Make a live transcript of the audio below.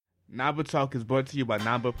Nabruh Talk is brought to you by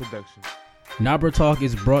Nabruh Productions. Nabruh Talk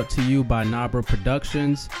is brought to you by Nabruh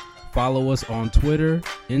Productions. Follow us on Twitter,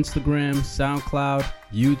 Instagram, SoundCloud,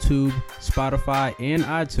 YouTube, Spotify, and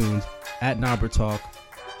iTunes at Nabruh Talk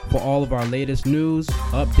for all of our latest news,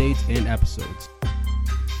 updates, and episodes.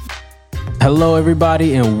 Hello,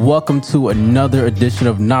 everybody, and welcome to another edition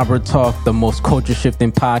of Nabruh Talk, the most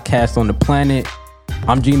culture-shifting podcast on the planet.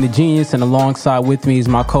 I'm Gene the Genius, and alongside with me is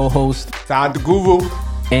my co-host, Todd the Guru.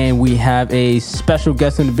 And we have a special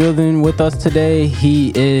guest in the building with us today.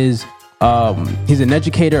 He is he's an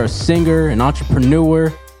educator, a singer, an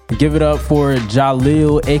entrepreneur. Give it up for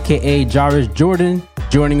Jalil, aka JaRich Jordan,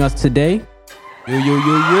 joining us today. Yo.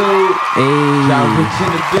 Hey. JaRich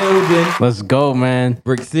in the building. Let's go, man.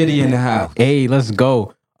 Brick City in the house. Hey, let's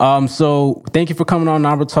go. So thank you for coming on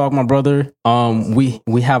Nabruh Talk, my brother.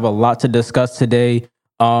 We have a lot to discuss today.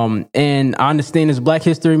 And I understand it's Black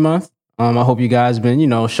History Month. I hope you guys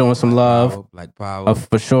been, showing some love. Black Power.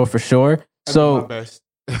 For sure. So,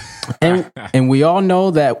 and we all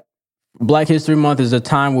know that Black History Month is a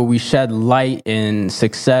time where we shed light and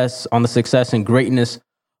on the success and greatness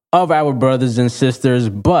of our brothers and sisters.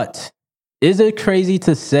 But is it crazy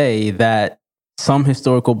to say that some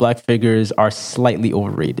historical Black figures are slightly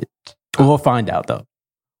overrated? We'll find out, though.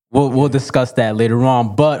 We'll discuss that later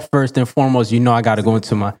on. But first and foremost, I got to go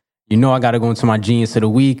into my Genius of the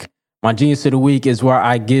Week. My Genius of the Week is where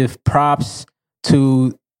I give props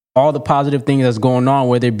to all the positive things that's going on,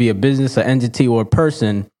 whether it be a business, an entity, or a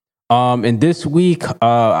person. And this week,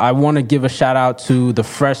 I want to give a shout out to the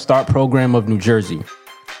Fresh Start program of New Jersey.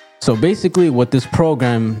 So basically what this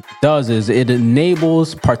program does is it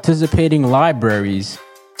enables participating libraries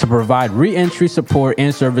to provide re-entry support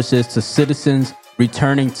and services to citizens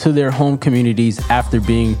returning to their home communities after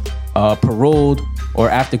being paroled or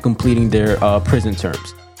after completing their prison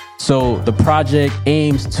terms. So the project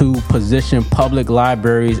aims to position public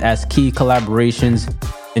libraries as key collaborations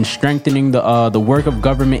in strengthening the work of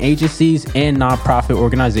government agencies and nonprofit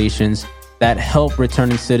organizations that help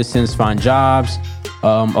returning citizens find jobs,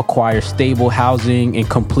 acquire stable housing, and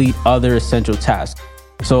complete other essential tasks.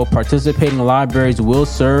 So participating libraries will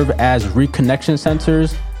serve as reconnection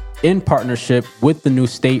centers in partnership with the new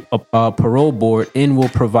state parole board and will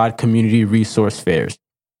provide community resource fairs.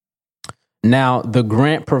 Now, the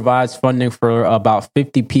grant provides funding for about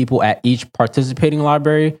 50 people at each participating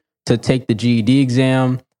library to take the GED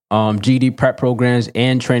exam. GED prep programs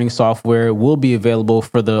and training software will be available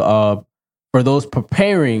for those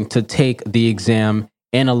preparing to take the exam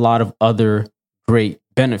and a lot of other great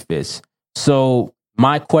benefits. So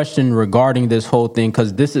my question regarding this whole thing,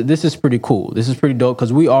 because this is pretty cool. This is pretty dope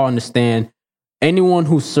because we all understand anyone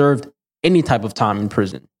who served any type of time in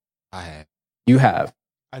prison. I have. You have.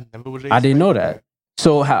 I didn't know that.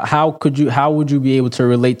 So how would you be able to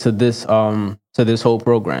relate to this whole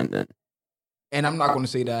program then? And I'm not going to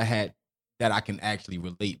say that I can actually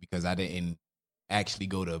relate because I didn't actually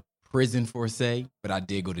go to prison per se, but I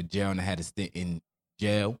did go to jail and I had a stint in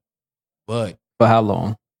jail. But for how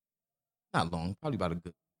long? Not long, probably about a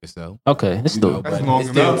good week or so. Okay, it's still that's long it's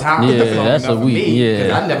still time. Yeah, that's a week.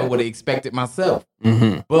 Because I never would have expected myself.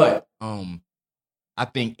 Mm-hmm. But I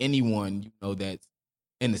think anyone that's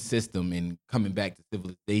in the system and coming back to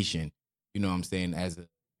civilization, as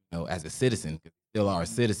a citizen, because we still are a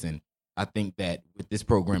citizen. I think that what this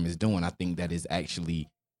program is doing, I think that is actually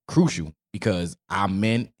crucial because our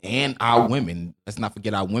men and our women, let's not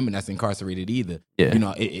forget our women that's incarcerated either.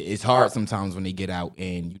 Yeah. It's hard sometimes when they get out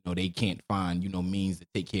and, they can't find, means to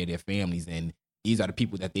take care of their families. And these are the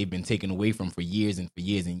people that they've been taken away from for years and for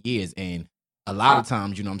years and years. And a lot of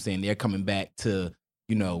times, they're coming back to,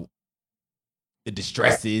 the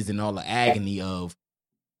distresses and all the agony of,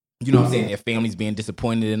 their families being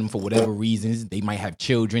disappointed in them for whatever reasons. They might have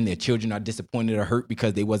children. Their children are disappointed or hurt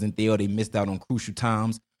because they wasn't there or they missed out on crucial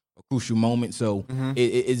times or crucial moments. So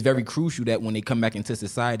it's very crucial that when they come back into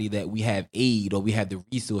society that we have aid or we have the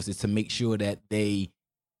resources to make sure that they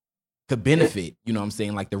could benefit,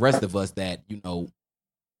 like the rest of us that,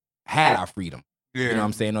 had our freedom,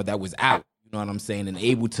 or that was out, and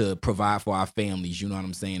able to provide for our families,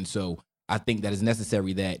 So I think that it's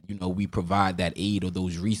necessary that, we provide that aid or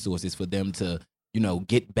those resources for them to,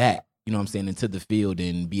 get back, into the field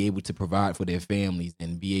and be able to provide for their families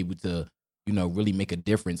and be able to, really make a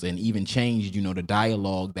difference and even change, the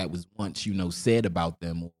dialogue that was once, said about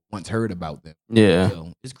them or once heard about them. Yeah.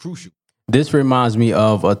 So it's crucial. This reminds me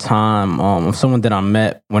of a time of someone that I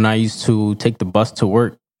met when I used to take the bus to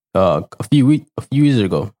work a few years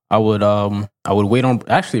ago. I would wait on,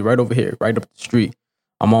 actually right over here, right up the street.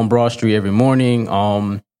 I'm on Broad Street every morning.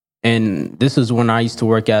 And this is when I used to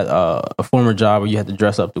work at a former job where you had to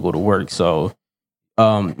dress up to go to work. So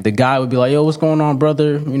the guy would be like, yo, what's going on,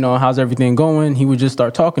 brother? You know, how's everything going? He would just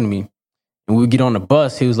start talking to me. And we would get on the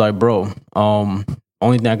bus. He was like, bro,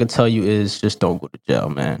 only thing I could tell you is just don't go to jail,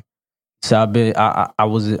 man. So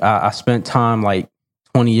I spent time like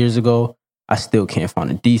 20 years ago. I still can't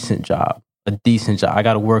find a decent job. I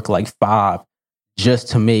got to work like 5 just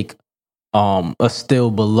to make a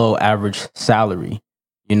still below average salary,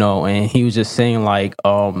 you know. And he was just saying like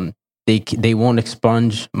they won't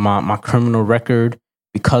expunge my criminal record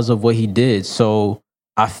because of what he did. So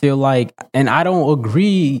I feel like, and I don't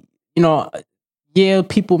agree, you know, yeah,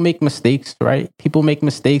 people make mistakes, right? People make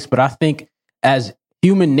mistakes, but I think as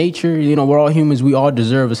human nature, you know, we're all humans. We all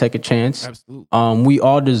deserve a second chance. Absolutely. We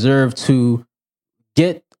all deserve to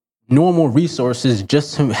get normal resources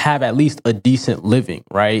just to have at least a decent living,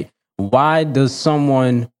 right? Why does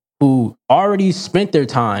someone who already spent their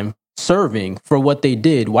time serving for what they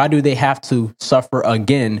did, why do they have to suffer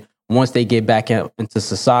again once they get back out into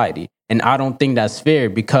society? And I don't think that's fair,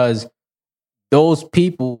 because those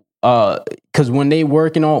people, because when they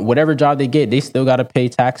working on whatever job they get, they still got to pay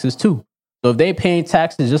taxes too. So if they paying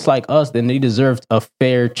taxes just like us, then they deserve a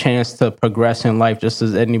fair chance to progress in life just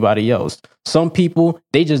as anybody else. Some people,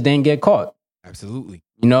 they just didn't get caught. Absolutely.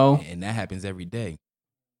 You know? And that happens every day.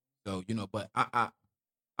 So, you know, but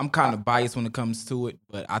I'm kind of biased when it comes to it,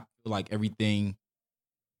 but I feel like everything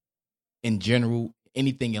in general,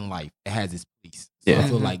 anything in life, it has its place. So I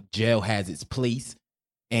feel like jail has its place.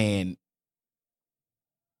 And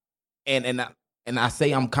I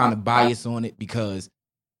say I'm kind of biased on it because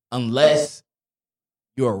unless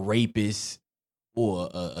you're a rapist or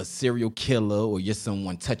a serial killer or you're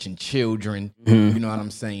someone touching children, you know what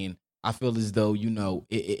I'm saying? I feel as though, you know,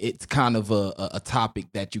 it's kind of a topic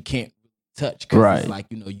that you can't touch, because it's like,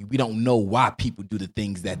 you know, we don't know why people do the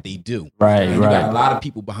things that they do. Right, and you got a lot of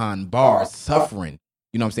people behind bars suffering,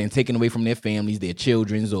 you know what I'm saying, taken away from their families, their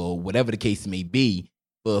children's, or whatever the case may be,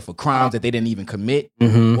 for crimes that they didn't even commit,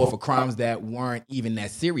 or for crimes that weren't even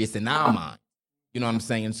that serious in our mind. You know what I'm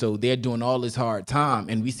saying? So they're doing all this hard time,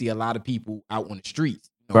 and we see a lot of people out on the streets,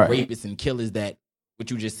 you know, rapists and killers that, what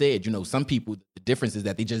you just said, you know, some people, the difference is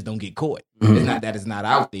that they just don't get caught. It's not that it's not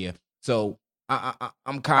out there. So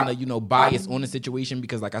I'm kind of, you know, biased on the situation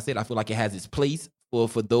because, like I said, I feel like it has its place for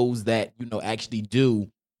those that, you know, actually do,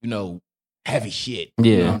 you know, heavy shit.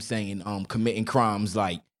 You know what I'm saying? Committing crimes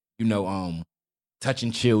like, you know,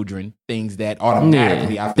 touching children, things that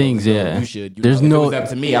automatically I feel like you should. You There's know, if it was up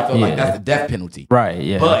to me, I feel like that's the death penalty. Right,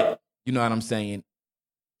 yeah. But, you know what I'm saying?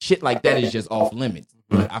 Shit like that is just off limits.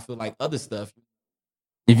 But I feel like other stuff,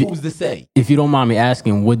 who's to say? If you don't mind me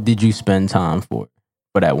asking, what did you spend time for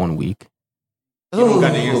that 1 week? You don't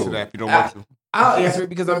got to answer that if you don't want to. I'll answer it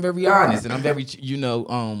because I'm very honest and I'm very, you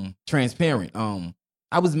know, transparent.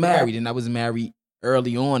 I was married, and I was married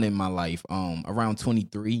early on in my life, around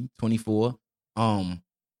 23, 24.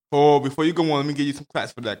 Before you go on, let me give you some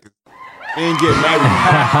claps for that. Cause they ain't get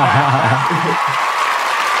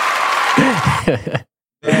married.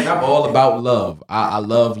 Man, I'm all about love. I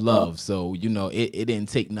love love. So, you know, it didn't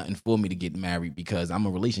take nothing for me to get married because I'm a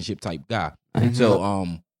relationship type guy.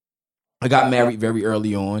 So, I got married very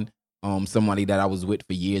early on. Somebody that I was with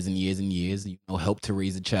for years and years and years, you know, helped to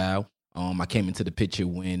raise a child. I came into the picture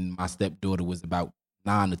when my stepdaughter was about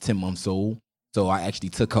 9 to 10 months old. So I actually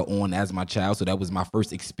took her on as my child. So that was my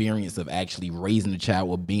first experience of actually raising a child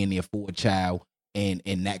or being there for a child, and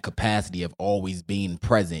in that capacity of always being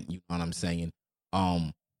present. You know what I'm saying?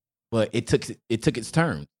 But it took its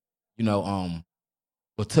turn, you know,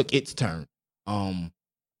 or took its turn. And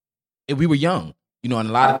we were young, you know, and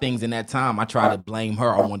a lot of things in that time, I tried to blame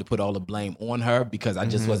her. I wanted to put all the blame on her because I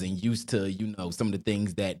just wasn't used to, you know, some of the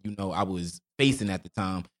things that, you know, I was facing at the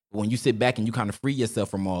time. But when you sit back and you kind of free yourself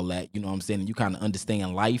from all that, you know what I'm saying, and you kind of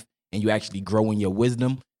understand life and you actually grow in your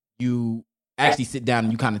wisdom, you actually sit down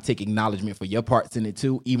and you kind of take acknowledgement for your parts in it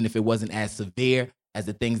too, even if it wasn't as severe as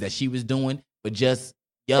the things that she was doing, but just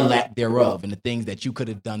your lack thereof and the things that you could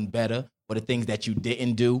have done better or the things that you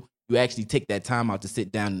didn't do. You actually take that time out to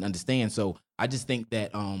sit down and understand. So I just think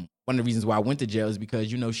that one of the reasons why I went to jail is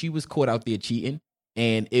because, you know, she was caught out there cheating,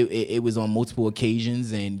 and it was on multiple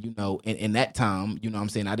occasions. And, you know, in that time, you know what I'm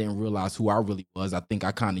saying, I didn't realize who I really was. I think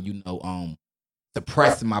I kind of, you know,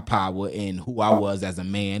 suppressed my power and who I was as a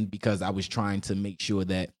man because I was trying to make sure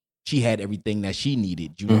that she had everything that she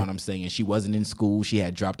needed. You know what I'm saying? She wasn't in school. She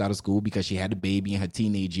had dropped out of school because she had a baby in her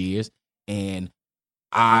teenage years. And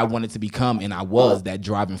I wanted to become, and I was, that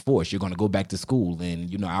driving force. You're going to go back to school, and,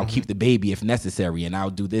 you know, I'll keep the baby if necessary, and I'll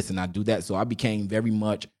do this and I'll do that. So I became very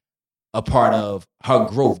much a part of her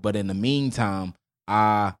growth. But in the meantime,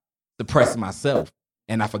 I suppressed myself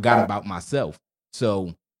and I forgot about myself.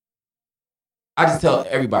 So I just tell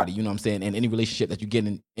everybody, you know what I'm saying, in any relationship that you get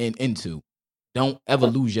into, don't ever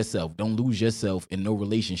lose yourself. Don't lose yourself in no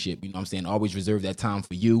relationship. You know what I'm saying? Always reserve that time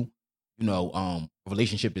for you. You know, a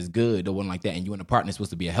relationship is good or one like that, and you and a partner is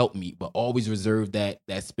supposed to be a helpmeet, but always reserve that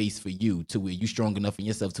space for you to where you strong enough in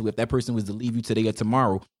yourself to if that person was to leave you today or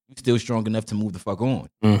tomorrow, you still strong enough to move the fuck on.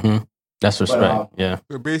 Mm-hmm. That's respect. Yeah.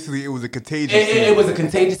 So basically, it was a contagious. It was a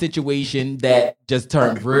contagious situation that just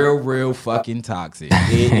turned real fucking toxic.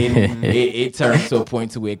 It turned to a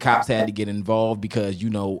point to where cops had to get involved because,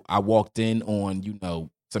 you know, I walked in on, you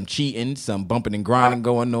know, some cheating, some bumping and grinding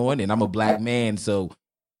going on, and I'm a black man, so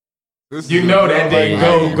you know that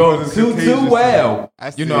didn't go too well.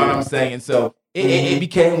 You know what I'm saying? So it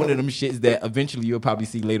became one of them shits that eventually you'll probably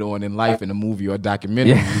see later on in life in a movie or a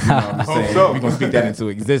documentary. Yeah. You know what I'm saying? We're going to speak that into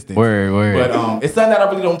existence. Word. But it's something that I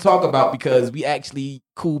really don't talk about because we actually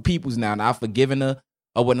cool peoples now. And I've forgiven her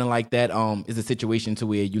or whatnot like that. It's a situation to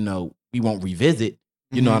where, you know, we won't revisit.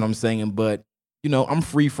 You know what I'm saying? But, you know, I'm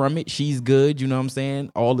free from it. She's good. You know what I'm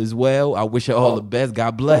saying? All is well. I wish her all the best.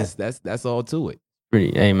 God bless. That's all to it.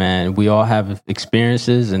 Hey, man, we all have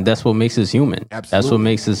experiences, and that's what makes us human. Absolutely. That's what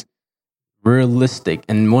makes us realistic.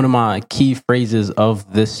 And one of my key phrases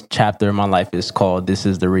of this chapter in my life is called, "This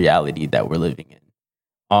is the reality that we're living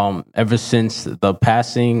in." Ever since the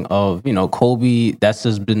passing of, you know, Kobe, that's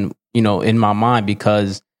just been, you know, in my mind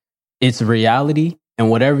because it's reality. And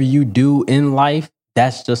whatever you do in life,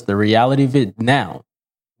 that's just the reality of it. Now,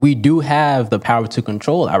 we do have the power to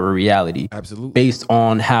control our reality. Absolutely. Based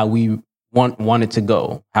on how we want it to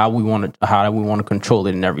go, how we want to control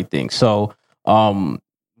it and everything. So,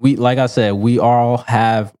 we, like I said, we all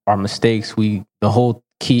have our mistakes. The whole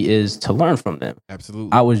key is to learn from them.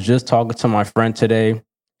 Absolutely. I was just talking to my friend today.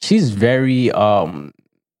 She's very,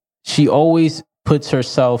 she always puts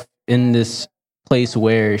herself in this place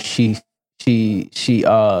where she feels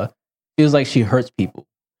like she hurts people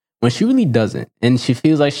when she really doesn't. And she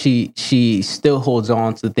feels like she still holds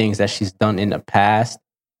on to things that she's done in the past.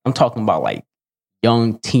 I'm talking about like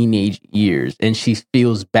young teenage years, and she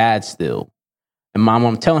feels bad still. And my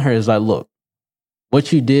mom telling her is like, look,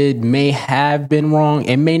 what you did may have been wrong.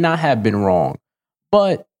 It may not have been wrong.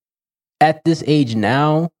 But at this age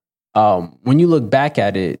now, when you look back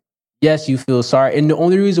at it, yes, you feel sorry. And the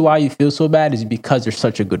only reason why you feel so bad is because you're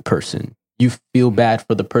such a good person. You feel bad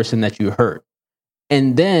for the person that you hurt.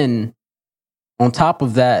 And then on top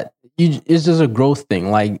of that, it's just a growth thing.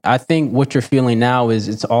 Like, I think what you're feeling now is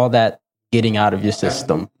it's all that getting out of your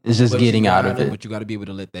system. It's just getting out of it. But you got to be able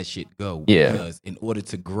to let that shit go. Yeah. Because in order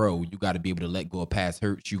to grow, you got to be able to let go of past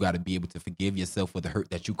hurts. You got to be able to forgive yourself for the hurt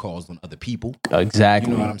that you caused on other people.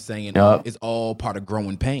 Exactly. You know what I'm saying? Yep. It's all part of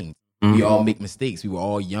growing pains. Mm-hmm. We all make mistakes. We were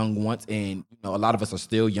all young once, and you know, a lot of us are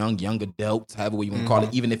still young adults, however way you want to call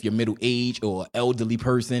it. Even if you're middle age or elderly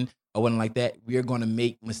person or something like that, we are going to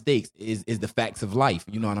make mistakes. Is the facts of life.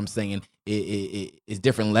 You know what I'm saying? It's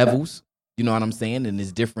different levels. You know what I'm saying? And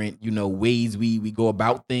there's different, you know, ways we go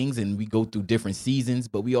about things, and we go through different seasons,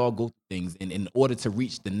 but we all go through things. And in order to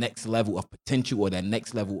reach the next level of potential or that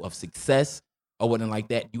next level of success or something like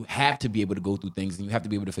that, you have to be able to go through things, and you have to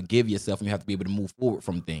be able to forgive yourself, and you have to be able to move forward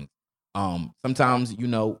from things. Sometimes, you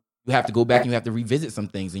know, you have to go back and you have to revisit some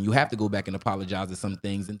things, and you have to go back and apologize to some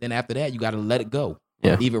things. And then after that, you got to let it go.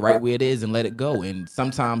 Yeah. Leave it right where it is and let it go. And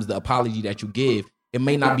sometimes the apology that you give, it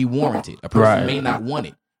may not be warranted. A person may not want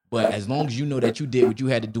it. But as long as you know that you did what you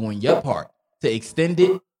had to do on your part to extend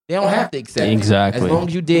it, they don't have to accept it. Exactly. As long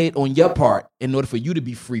as you did on your part in order for you to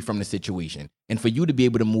be free from the situation and for you to be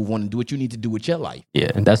able to move on and do what you need to do with your life.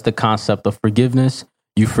 Yeah, and that's the concept of forgiveness.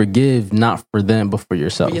 You forgive not for them, but for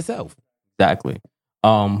yourself. For yourself. Exactly.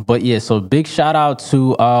 But yeah, so big shout out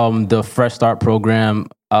to the Fresh Start program.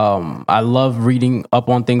 I love reading up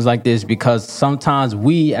on things like this because sometimes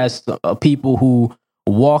we as people who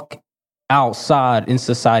walk outside in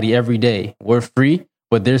society every day, we're free,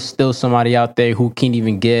 but there's still somebody out there who can't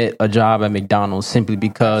even get a job at McDonald's simply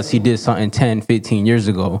because he did something 10, 15 years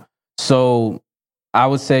ago. So I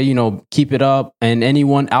would say, you know, keep it up. And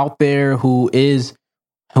anyone out there who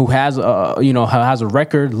has a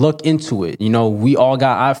record, look into it. You know, we all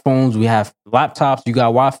got iPhones, we have laptops, you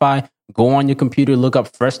got Wi-Fi. Go on your computer, look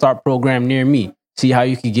up Fresh Start program near me. See how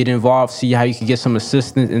you can get involved, see how you can get some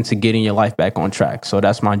assistance into getting your life back on track. So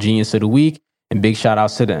that's my Genius of the Week, and big shout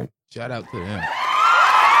outs to them. Shout out to them.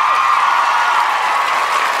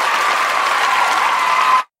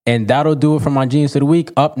 And that'll do it for my Genius of the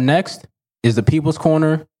Week. Up next is the People's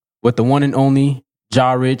Corner with the one and only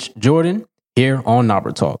JaRich Jordan here on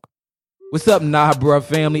Nabruh Talk. What's up, Nabruh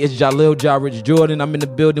family? It's JaRich Jordan. I'm in the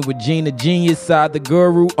building with Gene the Genius, Side the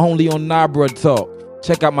Guru, only on Nabruh Talk.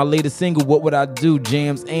 Check out my latest single, What Would I Do?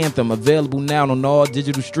 Jams Anthem, available now on all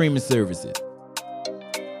digital streaming services.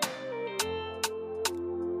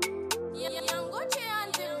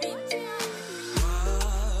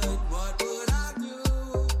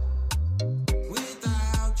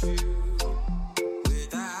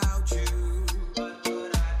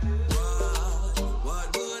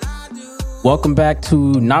 Welcome back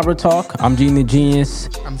to Nabruh Talk. I'm Gene the Genius.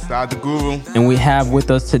 I'm Side the Guru. And we have with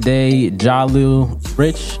us today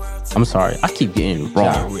JaRich. I'm sorry, I keep getting it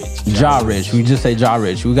wrong. JaRich. We just say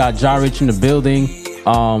JaRich. We got JaRich in the building.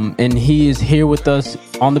 And he is here with us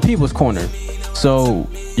on the People's Corner. So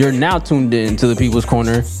you're now tuned in to the People's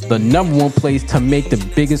Corner, the number one place to make the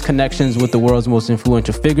biggest connections with the world's most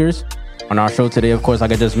influential figures. On our show today, of course,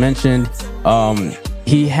 like I just mentioned,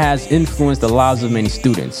 he has influenced the lives of many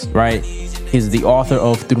students, right? He's the author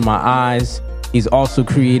of Through My Eyes. He's also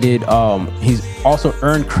he's also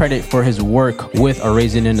earned credit for his work with A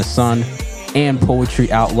Raisin in the Sun and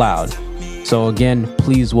Poetry Out Loud. So again,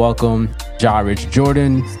 please welcome JaRich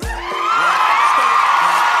Jordan.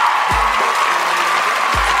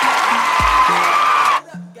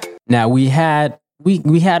 Now we had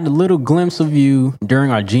a little glimpse of you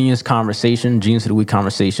during our Genius of the Week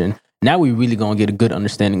conversation. Now we really gonna get a good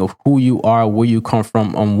understanding of who you are, where you come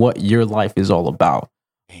from, and what your life is all about.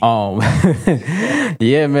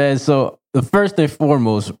 Yeah, man. So the first and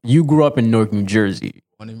foremost, you grew up in Newark, New Jersey.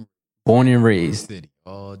 Born and raised.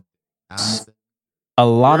 A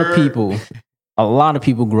lot of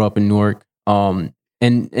people grew up in Newark.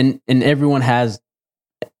 And everyone has,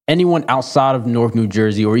 anyone outside of Newark, New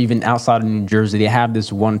Jersey, or even outside of New Jersey, they have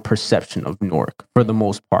this one perception of Newark for the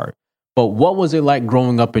most part. But what was it like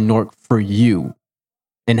growing up in Newark for you?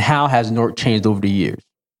 And how has Newark changed over the years?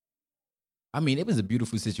 I mean, it was a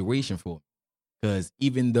beautiful situation for me. Because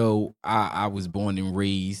even though I was born and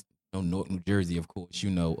raised in Newark, New Jersey, of course,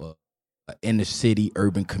 inner city,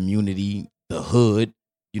 urban community, the hood,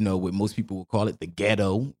 what most people would call it, the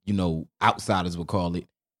ghetto, outsiders would call it.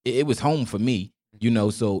 It was home for me,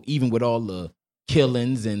 so even with all the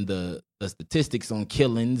killings and the statistics on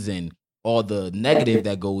killings and all the negative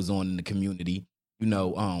that goes on in the community, and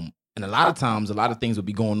a lot of times, a lot of things would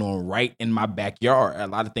be going on right in my backyard. A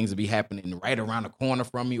lot of things would be happening right around the corner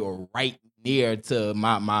from me or right near to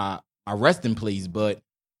my resting place. But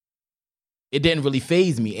it didn't really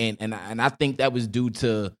faze me. And I think that was due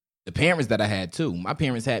to the parents that I had, too. My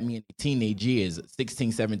parents had me in the teenage years,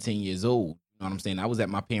 16, 17 years old. You know what I'm saying? I was at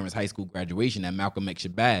my parents' high school graduation at Malcolm X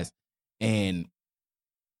Shabazz. And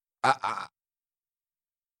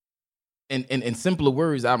in simpler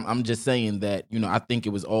words, I'm just saying that, I think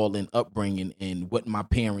it was all in upbringing and what my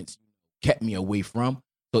parents kept me away from.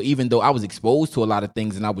 So even though I was exposed to a lot of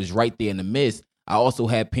things and I was right there in the midst, I also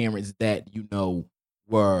had parents that,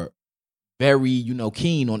 were very,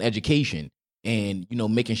 keen on education and,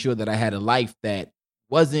 making sure that I had a life that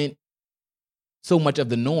wasn't so much of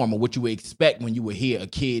the norm or what you would expect when you would hear a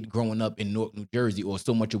kid growing up in Newark, New Jersey, or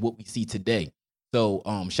so much of what we see today. So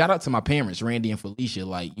shout out to my parents, Randy and Felicia,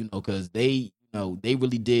 because they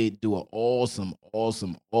really did do an awesome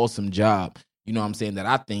job. You know what I'm saying? That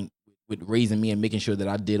I think with raising me and making sure that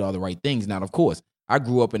I did all the right things. Now, of course, I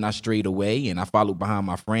grew up and I strayed away and I followed behind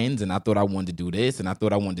my friends and I thought I wanted to do this and I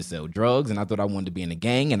thought I wanted to sell drugs and I thought I wanted to be in a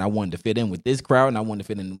gang and I wanted to fit in with this crowd and I wanted to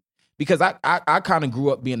fit in because I kind of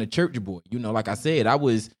grew up being a church boy. Like I said, I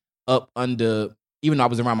was up under, even though I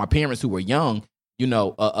was around my parents who were young,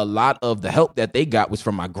 a lot of the help that they got was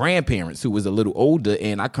from my grandparents who was a little older.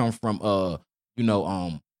 And I come from,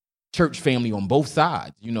 church family on both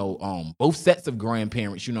sides, both sets of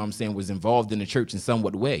grandparents, was involved in the church in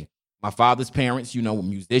somewhat way. My father's parents, were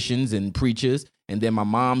musicians and preachers. And then my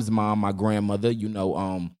mom's mom, my grandmother,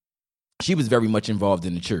 she was very much involved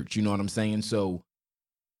in the church. You know what I'm saying? So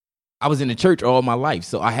I was in the church all my life.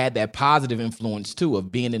 So I had that positive influence too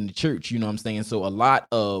of being in the church. You know what I'm saying? So a lot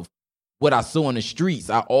of what I saw in the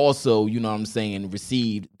streets, I also,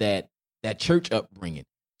 received that church upbringing.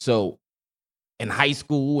 So in high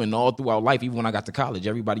school and all throughout life, even when I got to college,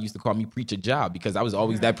 everybody used to call me Preacher Job because I was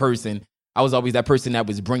always that person. I was always that person that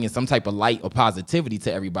was bringing some type of light or positivity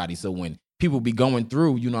to everybody. So when people be going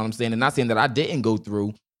through, and not saying that I didn't go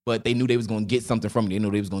through, but they knew they was going to get something from me. They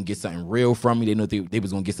knew they was going to get something real from me. They knew they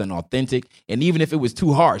was going to get something authentic. And even if it was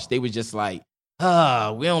too harsh, they was just like, we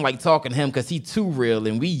don't like talking to him because he too real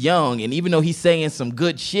and we young. And even though he's saying some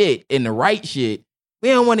good shit and the right shit, we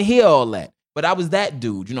don't want to hear all that. But I was that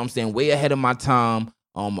dude, way ahead of my time.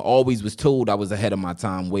 Always was told I was ahead of my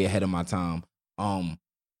time, way ahead of my time.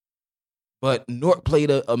 But Newark played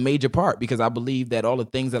a major part because I believe that all the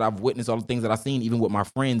things that I've witnessed, all the things that I've seen, even with my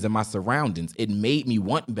friends and my surroundings, it made me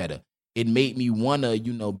want better. It made me want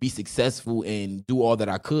to, be successful and do all that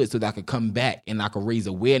I could so that I could come back and I could raise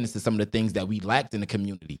awareness to some of the things that we lacked in the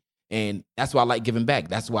community. And that's why I like giving back.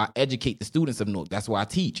 That's why I educate the students of Newark. That's why I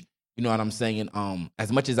teach. You know what I'm saying?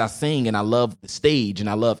 As much as I sing and I love the stage and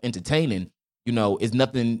I love entertaining, it's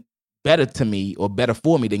nothing better to me or better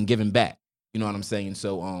for me than giving back. You know what I'm saying?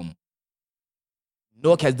 So,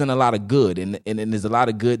 Newark has done a lot of good, and there's a lot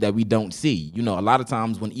of good that we don't see. A lot of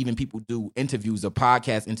times when even people do interviews or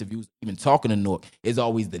podcast interviews, even talking to Newark, it's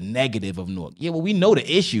always the negative of Newark. Yeah, well, we know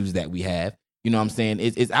the issues that we have. You know what I'm saying?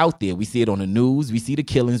 It's out there. We see it on the news. We see the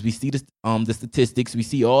killings. We see the statistics. We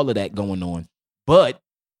see all of that going on. But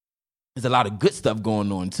there's a lot of good stuff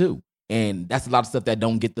going on too, and that's a lot of stuff that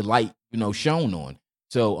don't get the light, shown on.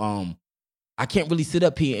 So I can't really sit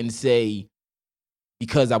up here and say,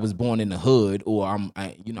 because I was born in the hood, or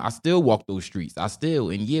I still walk those streets.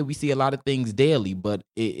 And yeah, we see a lot of things daily, but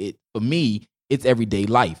it for me, it's everyday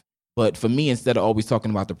life. But for me, instead of always talking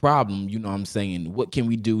about the problem, I'm saying, what can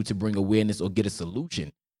we do to bring awareness or get a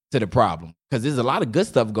solution to the problem? Because there's a lot of good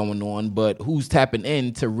stuff going on, but who's tapping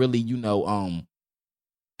in to really,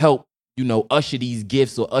 help, usher these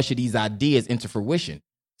gifts or usher these ideas into fruition?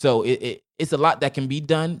 So it's a lot that can be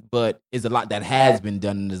done, but it's a lot that has been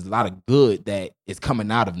done, and there's a lot of good that is coming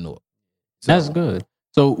out of Newark. So, that's good.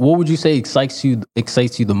 So what would you say excites you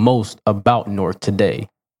the most about Newark today?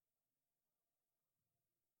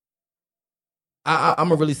 I'm going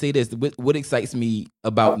to really say this. What excites me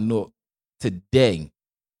about Newark today,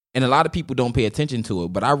 and a lot of people don't pay attention to it,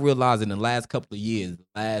 but I realized in the last couple of years,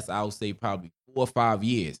 I would say probably 4 or 5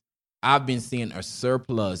 years, I've been seeing a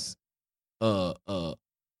surplus, a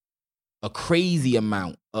crazy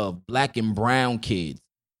amount of black and brown kids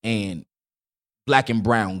and black and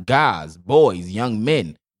brown guys, boys, young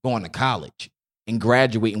men going to college and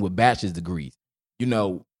graduating with bachelor's degrees.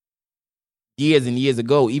 Years and years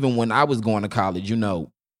ago, even when I was going to college,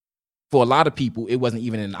 for a lot of people, it wasn't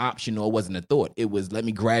even an option or it wasn't a thought. It was, let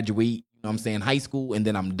me graduate, high school, and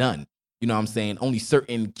then I'm done. Only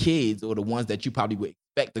certain kids, or the ones that you probably would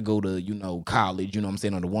expect to go to, college, or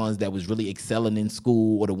the ones that was really excelling in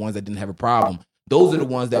school, or the ones that didn't have a problem. Those are the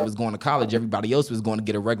ones that was going to college. Everybody else was going to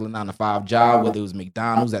get a regular 9-to-5 job, whether it was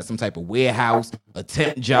McDonald's, at some type of warehouse, a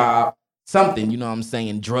temp job, something,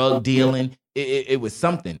 drug dealing. It was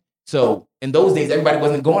something. So in those days, everybody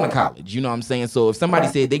wasn't going to college. So if somebody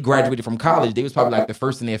said they graduated from college, they was probably like the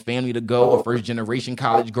first in their family to go, or first generation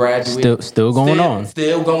college graduate. Still going on.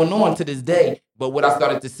 Still going on to this day. But what I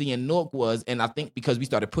started to see in Newark was, and I think because we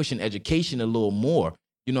started pushing education a little more,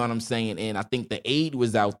 and I think the aid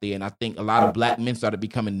was out there, and I think a lot of black men started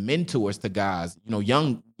becoming mentors to guys,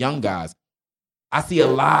 young guys. I see a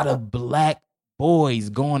lot of black boys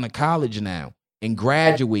going to college now and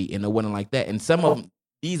graduating or whatnot like that. And some of them,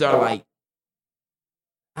 these are like,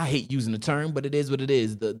 I hate using the term, but it is what it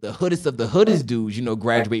is. The hoodest of the hoodest dudes,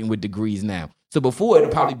 graduating with degrees now. So before,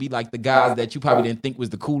 it'd probably be like the guys that you probably didn't think was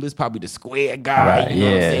the coolest, probably the square guy, right, what I'm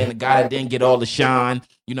saying? The guy that didn't get all the shine,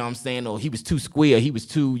 or he was too square, he was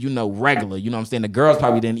too, regular, The girls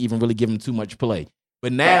probably didn't even really give him too much play.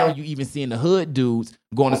 But now you even seeing the hood dudes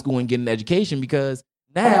going to school and getting an education, because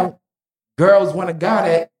now girls want a guy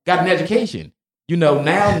that got an education.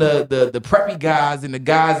 Now the preppy guys and the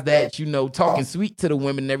guys that, talking sweet to the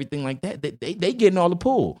women and everything like that, they getting all the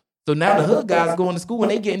pull. So now the hood guys going to school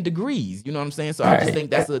and they getting degrees. You know what I'm saying? So I just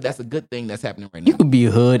think that's a good thing that's happening right now. You could be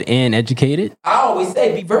hood and educated. I always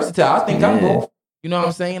say be versatile. I think I'm both. You know what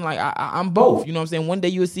I'm saying? Like I'm both. You know what I'm saying? One day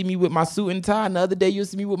you'll see me with my suit and tie, and the other day you'll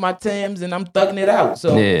see me with my Timbs, and I'm thugging it out.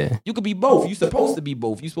 So you could be both. You're supposed to be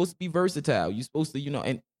both. You're supposed to be versatile. You're supposed to,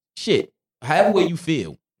 and shit, however way you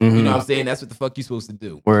feel. Mm-hmm. You know what I'm saying? That's what the fuck you're supposed to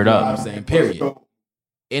do. Word up. You know what I'm saying? Period.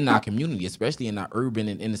 In our community, especially in our urban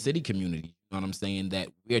and in the city community, you know what I'm saying? That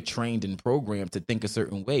we're trained and programmed to think a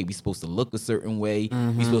certain way. We're supposed to look a certain way.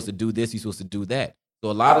 Mm-hmm. We're supposed to do this. We're supposed to do that. So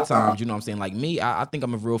a lot of times, you know what I'm saying? Like me, I think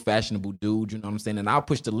I'm a real fashionable dude. You know what I'm saying? And I'll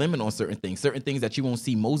push the limit on certain things. Certain things that you won't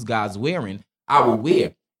see most guys wearing, I will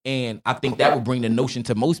wear. And I think that will bring the notion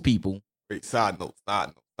to most people. Wait, side note.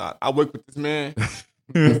 I work with this man.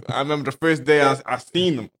 I remember the first day I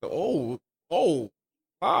seen him. Wow.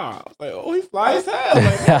 I was like, he fly as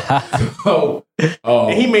hell.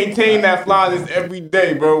 And he maintained that flyness every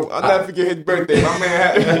day, bro. I'll never forget his birthday. My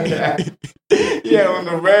man had He had on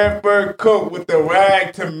the red fur coat with the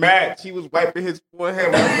rag to match. He was wiping his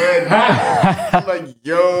forehead with red. I'm like,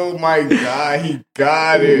 yo, my God, he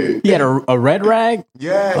got it. He had a red rag?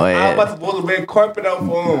 Yes. Oh, yeah. I'm about to pull the red carpet out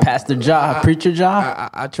for him. Pastor Ja, preacher Ja.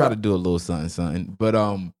 I try to do a little something, but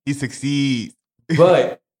he succeeds.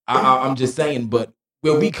 But I'm just saying, but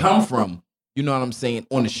where we come from, you know what I'm saying,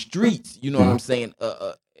 on the streets, you know what I'm saying,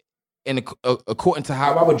 and according to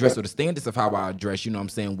how I would dress or the standards of how I dress, you know what I'm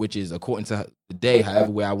saying, which is according to the day, however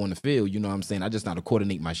way I want to feel, you know what I'm saying, I just not to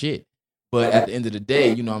coordinate my shit. But at the end of the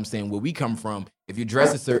day, you know what I'm saying, where we come from, if you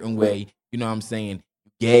dress a certain way, you know what I'm saying,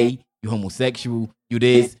 you gay, you homosexual, you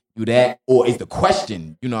this, you that, or it's the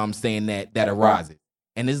question, you know what I'm saying, that arises.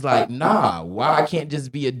 And it's like, nah, why I can't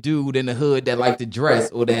just be a dude in the hood that like to dress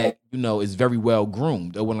or that, you know, is very well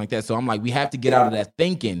groomed or one like that. So I'm like, we have to get out of that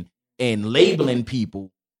thinking and labeling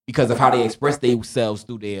people because of how they express themselves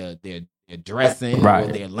through their dressing or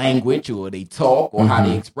their language or they talk or how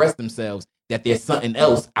they express themselves, that there's something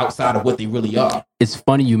else outside of what they really are. It's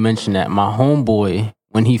funny you mentioned that. My homeboy,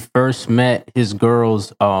 when he first met his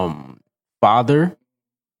girl's father,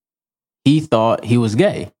 he thought he was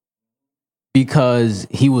gay because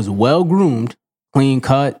he was well groomed, clean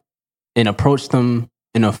cut, and approached them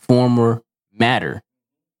in a formal manner.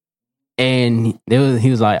 And he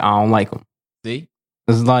was like, I don't like him. See?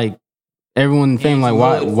 It's like everyone in the family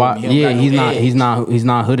like why yeah, he's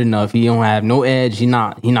not hood enough. He don't have no edge. He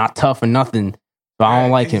not tough or nothing. So I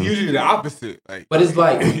don't like him. It's usually the opposite. Like, but it's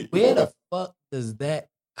like, where the fuck does that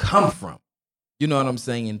come from? You know what I'm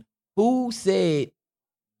saying? Who said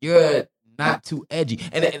you're not too edgy?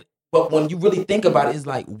 But when you really think about it, it's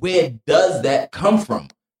like, where does that come from?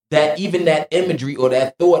 That even that imagery or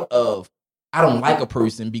that thought of, I don't like a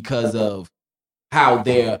person because of how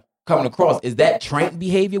they're coming across. Is that trained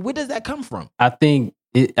behavior? Where does that come from? I think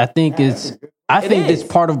it's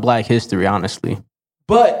part of Black history, honestly.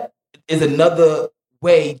 But is another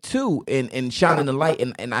way too, in shining the light,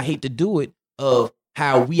 and I hate to do it, of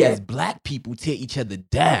how we as Black people tear each other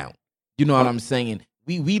down. You know what I'm saying?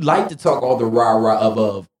 We like to talk all the rah-rah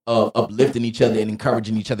of uplifting each other and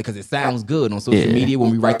encouraging each other because it sounds good on social media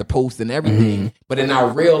when we write the posts and everything. But in our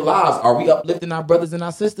real lives, are we uplifting our brothers and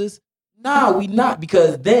our sisters? No, we not,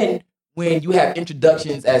 because then when you have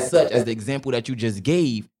introductions as such as the example that you just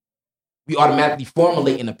gave, we automatically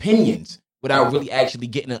formulating opinions without really actually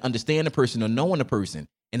getting to understand a person or knowing a person.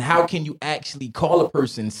 And how can you actually call a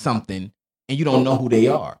person something and you don't know who they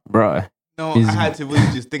are? Bruh. No, I had to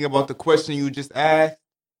really just think about the question you just asked.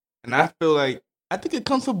 And I think it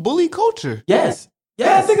comes from bully culture. Yes.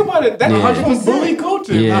 Yeah, think about it. That comes from bully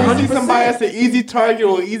culture. Yeah. 100% somebody that's an easy target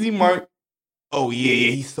or easy mark. Oh,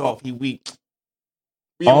 yeah, he's soft, he weak.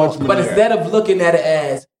 But instead of looking at it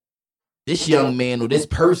as this young man or this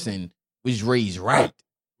person was raised right,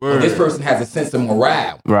 or this person has a sense of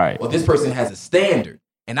morale, or this person has a standard,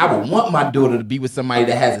 and I would want my daughter to be with somebody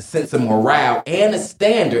that has a sense of morale and a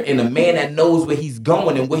standard and a man that knows where he's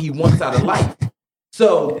going and what he wants out of life.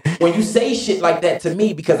 So when you say shit like that to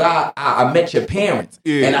me, because I met your parents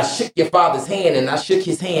and I shook your father's hand and I shook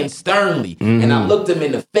his hand sternly and I looked him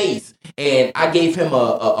in the face and I gave him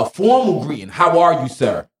a formal greeting. How are you,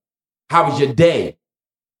 sir? How was your day?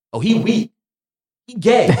 Oh, he weak. He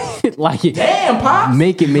gay. Like, damn, Pops.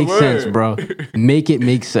 Make it make sense, bro. Make it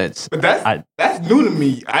make sense. But that's new to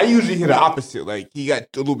me. I usually hear the opposite. Like, he got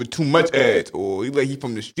a little bit too much edge, or he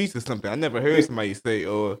from the streets or something. I never heard somebody say,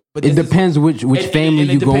 But it depends which family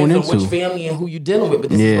you going into. Which family and who you dealing with.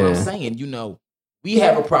 But this is what I'm saying. You know, we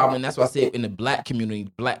have a problem, and that's why I said in the Black community,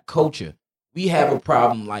 Black culture, we have a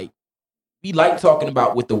problem. Like, we like talking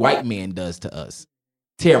about what the white man does to us,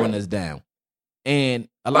 tearing us down. And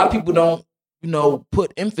a lot of people don't,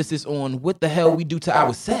 put emphasis on what the hell we do to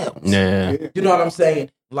ourselves. Yeah. You know what I'm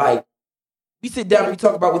saying? Like, we sit down and we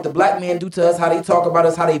talk about what the Black man do to us, how they talk about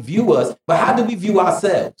us, how they view us, but how do we view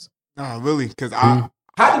ourselves? No, really, because how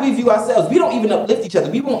do we view ourselves? We don't even uplift each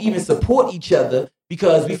other. We won't even support each other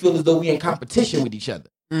because we feel as though we're in competition with each other.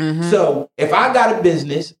 Mm-hmm. So if I got a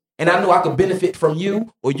business and I know I could benefit from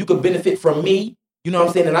you or you could benefit from me, you know what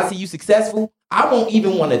I'm saying, and I see you successful, I won't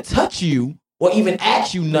even want to touch you or even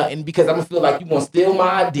ask you nothing because I'm going to feel like you're going to steal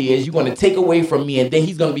my ideas, you're going to take away from me, and then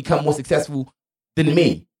he's going to become more successful than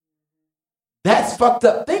me. That's fucked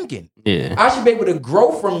up thinking. Yeah. I should be able to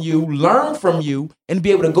grow from you, learn from you, and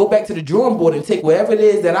be able to go back to the drawing board and take wherever it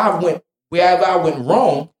is that wherever I went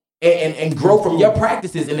wrong and grow from your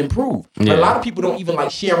practices and improve. Yeah. But a lot of people don't even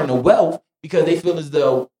like sharing the wealth because they feel as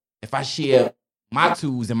though if I share my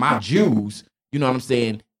tools and my Jews, you know what I'm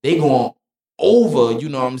saying, they going over, you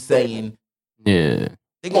know what I'm saying, yeah.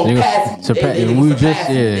 They're going to pass me.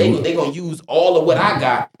 They're going to use all of what I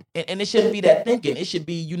got And it shouldn't be that thinking. It should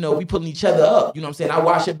be, you know, we pulling each other up. You know what I'm saying? I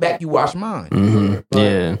wash your back, you wash mine. Mm-hmm.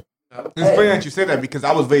 Yeah. It's funny that you say that because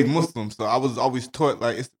I was raised Muslim, so I was always taught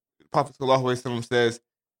like the Prophet Sallallahu Alaihi Wasallam says,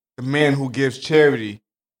 the man who gives charity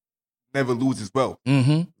never loses wealth.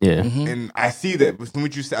 Yeah. And I see that. But from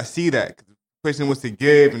what you say, I see that. Because the person wants to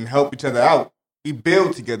give and help each other out. We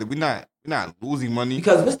build together. We're not losing money.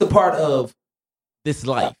 Because what's the part of this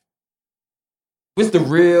life? What's the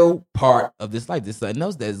real part of this life? This is something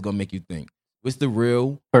else that is gonna make you think. What's the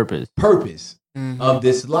real purpose of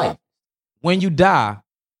this life? When you die,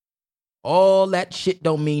 all that shit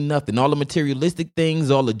don't mean nothing. All the materialistic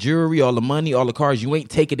things, all the jewelry, all the money, all the cars, you ain't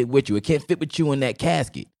taking it with you. It can't fit with you in that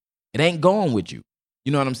casket. It ain't going with you.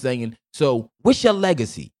 You know what I'm saying? So what's your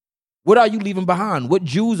legacy? What are you leaving behind? What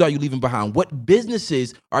jewels are you leaving behind? What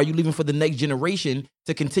businesses are you leaving for the next generation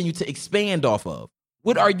to continue to expand off of?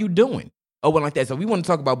 What are you doing? Oh, well, like that. So we want to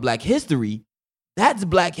talk about Black history. That's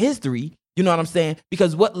Black history. You know what I'm saying?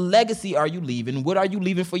 Because what legacy are you leaving? What are you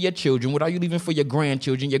leaving for your children? What are you leaving for your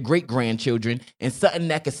grandchildren, your great-grandchildren, and something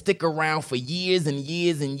that could stick around for years and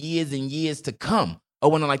years and years and years to come? Oh,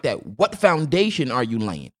 well, like that. What foundation are you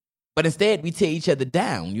laying? But instead, we tear each other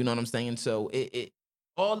down. You know what I'm saying? So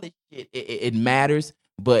all this shit, it matters,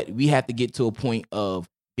 but we have to get to a point of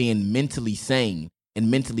being mentally sane and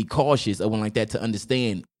mentally cautious or one like that to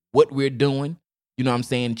understand what we're doing. You know what I'm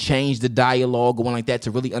saying? Change the dialogue or one like that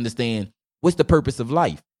to really understand what's the purpose of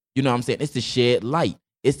life. You know what I'm saying? It's to shed light.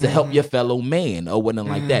 It's to help your fellow man or whatnot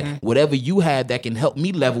like that. Whatever you have that can help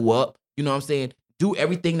me level up, you know what I'm saying? Do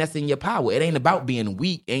everything that's in your power. It ain't about being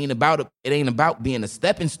weak. It ain't about being a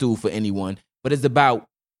stepping stool for anyone, but it's about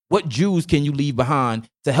what jewels can you leave behind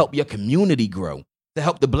to help your community grow, to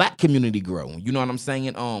help the Black community grow. You know what I'm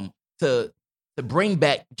saying? To bring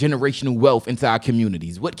back generational wealth into our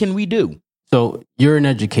communities. What can we do? So you're an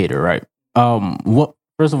educator, right?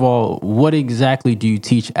 First of all, what exactly do you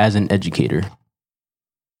teach as an educator?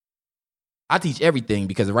 I teach everything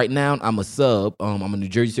because right now I'm a sub. I'm a New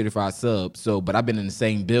Jersey certified sub. But I've been in the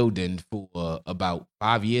same building for about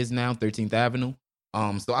 5 years now, 13th Avenue.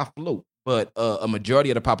 So I float. But a majority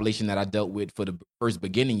of the population that I dealt with for the first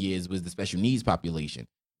beginning years was the special needs population,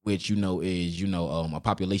 which, is, a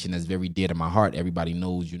population that's very dear to my heart. Everybody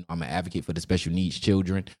knows, I'm an advocate for the special needs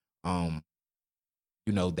children.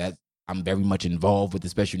 That I'm very much involved with the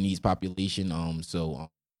special needs population. So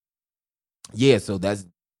that's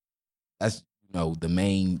the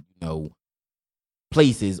main,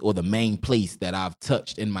 places or the main place that I've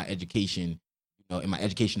touched in my education, in my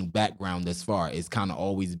educational background thus far. It's kind of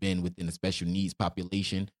always been within the special needs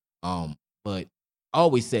population. But I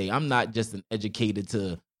always say I'm not just an educator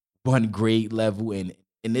to one grade level, and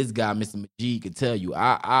this guy, Mr. Majid, could tell you,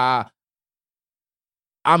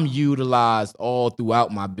 I'm utilized all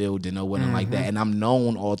throughout my building or whatever like that, and I'm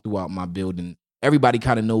known all throughout my building. Everybody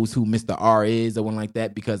kind of knows who Mr. R is or one like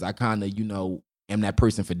that because I kind of, am that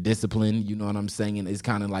person for discipline. You know what I'm saying? It's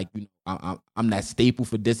kind of like, I'm that staple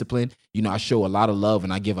for discipline. I show a lot of love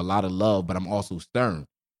and I give a lot of love, but I'm also stern.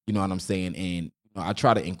 You know what I'm saying? And I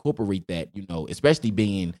try to incorporate that, especially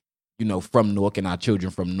being, from Newark and our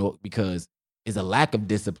children from Newark, because it's a lack of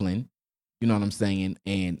discipline. You know what I'm saying?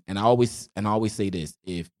 And I always say this: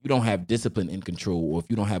 if you don't have discipline in control, or if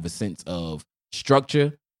you don't have a sense of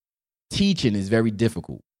structure, teaching is very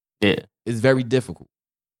difficult. Yeah, it's very difficult.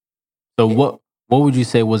 So what would you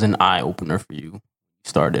say was an eye opener for you? You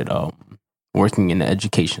started working in the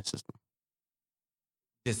education system.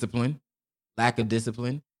 Discipline, lack of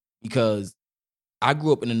discipline, because I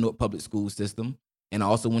grew up in the Newark public school system, and I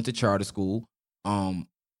also went to charter school.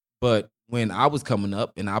 But when I was coming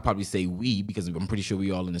up, and I'll probably say we, because I'm pretty sure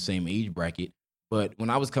we all in the same age bracket. But when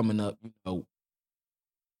I was coming up,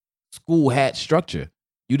 school had structure.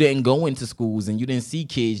 You didn't go into schools and you didn't see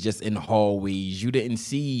kids just in the hallways. You didn't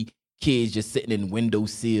see kids just sitting in window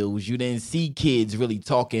sills. You didn't see kids really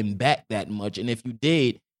talking back that much. And if you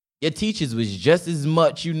did, your teachers was just as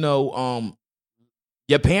much, your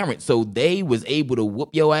parents. So they was able to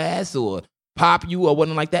whoop your ass or pop you or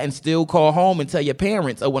something like that and still call home and tell your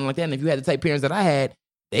parents or something like that. And if you had the type of parents that I had,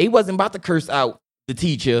 they wasn't about to curse out the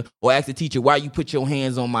teacher or ask the teacher, why you put your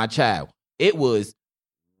hands on my child? It was,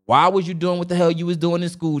 why was you doing what the hell you was doing in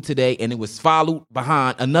school today? And it was followed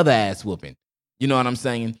behind another ass whooping. You know what I'm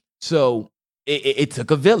saying? So it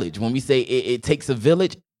took a village. When we say it takes a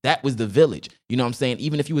village, that was the village. You know what I'm saying?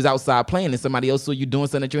 Even if you was outside playing and somebody else saw you doing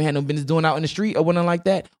something that you had no business doing out in the street or something like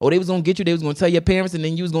that, or they was going to get you, they was going to tell your parents, and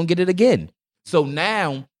then you was going to get it again. So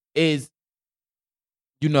now is,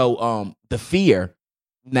 the fear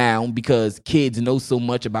now because kids know so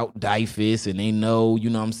much about DIFUS and they know, you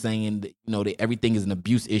know what I'm saying, that, you know, that everything is an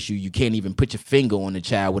abuse issue. You can't even put your finger on the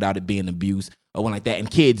child without it being abuse or one like that. And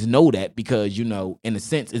kids know that because, you know, in a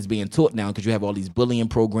sense, it's being taught now because you have all these bullying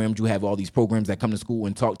programs. You have all these programs that come to school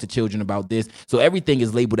and talk to children about this. So everything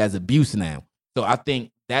is labeled as abuse now. So I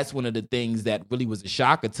think that's one of the things that really was a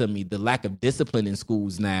shocker to me, the lack of discipline in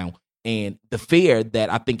schools now and the fear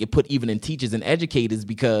that I think it put even in teachers and educators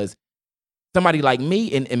because somebody like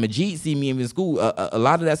me and Majid see me in school. A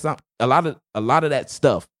lot of that stuff,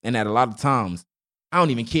 and at a lot of times, I don't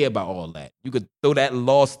even care about all that. You could throw that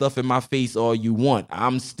law stuff in my face all you want.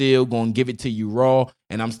 I'm still gonna give it to you raw,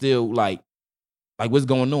 and I'm still like what's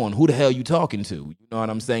going on? Who the hell you talking to? You know what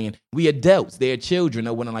I'm saying? We adults, they're children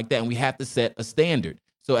or whatnot like that, and we have to set a standard.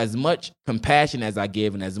 So as much compassion as I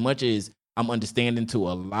give, and as much as I'm understanding to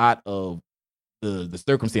a lot of the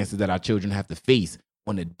circumstances that our children have to face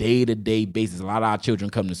on a day-to-day basis. A lot of our children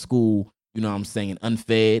come to school, you know what I'm saying,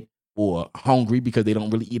 unfed or hungry because they don't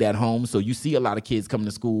really eat at home. So you see a lot of kids coming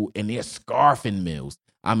to school and they're scarfing meals.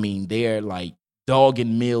 I mean, they're like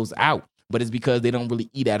dogging meals out, but it's because they don't really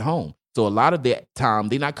eat at home. So a lot of that time,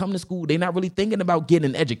 they're not coming to school. They're not really thinking about getting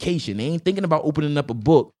an education. They ain't thinking about opening up a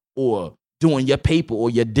book or doing your paper or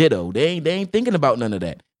your ditto. They ain't thinking about none of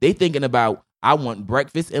that. They thinking about, I want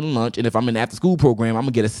breakfast and lunch, and if I'm in the after-school program, I'm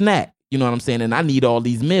going to get a snack. You know what I'm saying? And I need all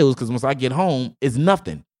these meals because once I get home, it's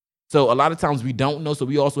nothing. So a lot of times we don't know, so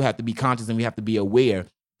we also have to be conscious and we have to be aware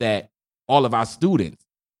that all of our students,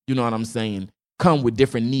 you know what I'm saying, come with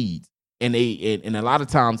different needs. And and a lot of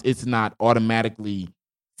times it's not automatically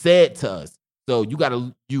said to us. So you got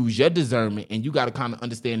to use your discernment and you got to kind of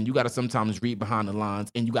understand. You got to sometimes read behind the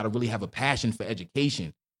lines and you got to really have a passion for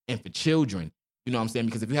education and for children. You know what I'm saying?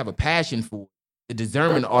 Because if you have a passion for it, the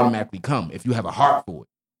discernment automatically come if you have a heart for it.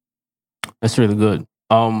 That's really good.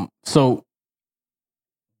 So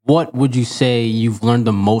what would you say you've learned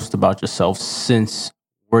the most about yourself since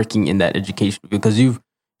working in that education? Because you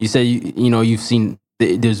say you've seen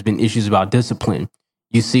there's been issues about discipline.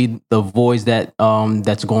 You see the voice that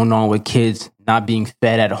that's going on with kids not being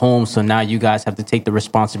fed at home. So now you guys have to take the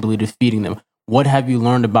responsibility of feeding them. What have you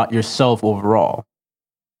learned about yourself overall?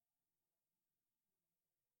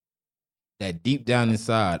 That deep down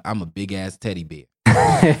inside, I'm a big ass teddy bear.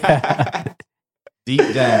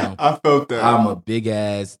 Deep down, I felt that. I'm a big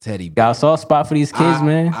ass teddy bear. Got a soft spot for these kids,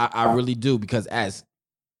 man. I really do, because as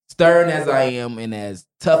stern as I am and as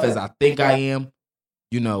tough as I think I am,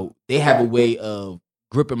 you know, they have a way of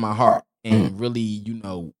gripping my heart and really, you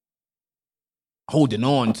know, holding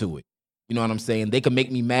on to it. You know what I'm saying? They can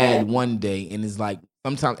make me mad one day, and it's like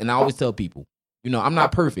sometimes, and I always tell people, you know, I'm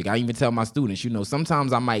not perfect. I even tell my students, you know,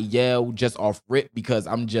 sometimes I might yell just off rip because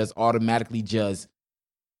I'm just automatically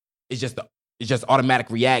it's just automatic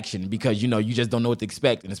reaction because, you know, you just don't know what to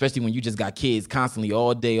expect. And especially when you just got kids constantly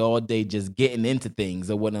all day, just getting into things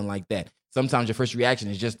or whatnot like that. Sometimes your first reaction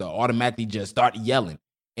is just to automatically just start yelling.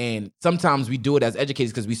 And sometimes we do it as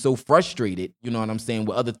educators because we're so frustrated, you know what I'm saying,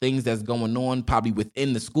 with other things that's going on probably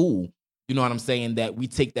within the school, you know what I'm saying, that we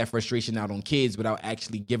take that frustration out on kids without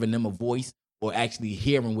actually giving them a voice or actually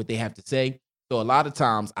hearing what they have to say. So a lot of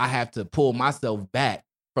times I have to pull myself back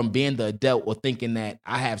from being the adult or thinking that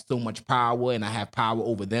I have so much power and I have power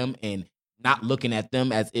over them and not looking at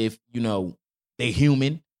them as if, you know, they're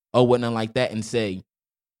human or whatnot like that and say,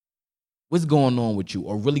 what's going on with you?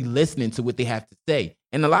 Or really listening to what they have to say.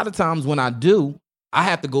 And a lot of times when I do, I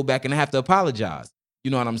have to go back and I have to apologize.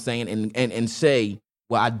 You know what I'm saying? And say,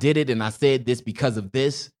 well, I did it and I said this because of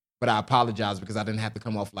this, but I apologize because I didn't have to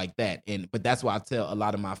come off like that. But that's why I tell a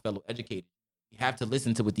lot of my fellow educators, you have to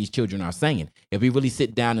listen to what these children are saying. If we really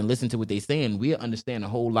sit down and listen to what they're saying, we'll understand a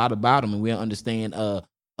whole lot about them and we'll understand a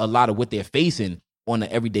lot of what they're facing on an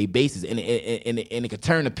everyday basis. And it could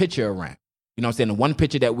turn the picture around. You know what I'm saying? The one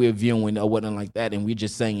picture that we're viewing or whatnot like that, and we're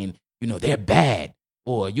just saying, you know, they're bad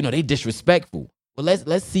or, you know, they disrespectful. Well,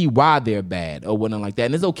 let's see why they're bad or whatnot like that.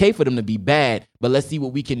 And it's okay for them to be bad, but let's see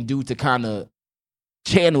what we can do to kind of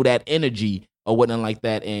channel that energy or whatnot like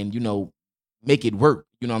that and, you know, make it work,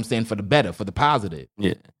 you know what I'm saying, for the better, for the positive.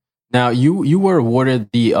 Yeah. Now, you were awarded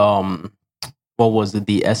the,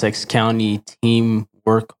 the Essex County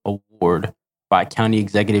Teamwork Award by County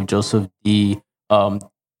Executive Joseph D.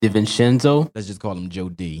 DiVincenzo. Let's just call him Joe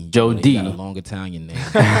D. Joe D. Got a long Italian name.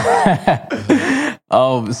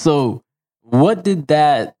 So what did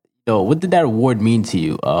that award mean to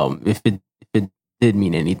you? If it did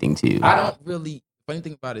mean anything to you? I don't really. Funny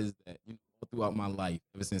thing about it is that, you know, throughout my life,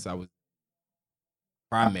 ever since I was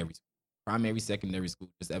primary, secondary school,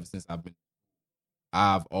 just ever since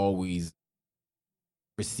I've always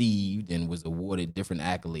received and was awarded different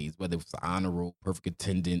accolades, whether it was honor roll, perfect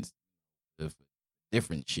attendance,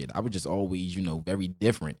 different shit. I was just always, very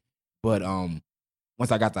different. But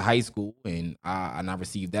once I got to high school and I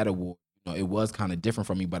received that award, it was kind of different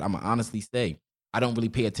from me. But I'm gonna honestly say I don't really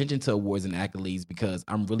pay attention to awards and accolades because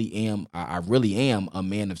I really am a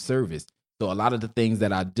man of service. So a lot of the things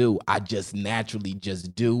that I do, I just naturally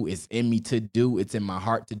just do. It's in me to do. It's in my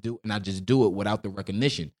heart to do, and I just do it without the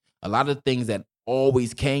recognition. A lot of the things that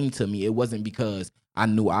always came to me, it wasn't because I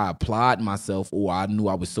knew I applied myself or I knew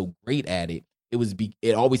I was so great at it.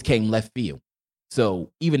 It always came left field.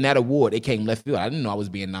 So even that award, it came left field. I didn't know I was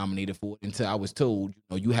being nominated for it until I was told,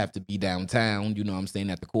 you have to be downtown,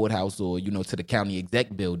 at the courthouse or, to the county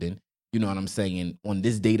exec building, on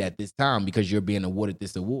this date at this time because you're being awarded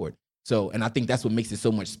this award. So, and I think that's what makes it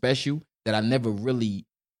so much special that I never really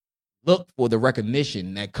looked for the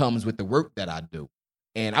recognition that comes with the work that I do.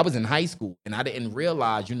 And I was in high school and I didn't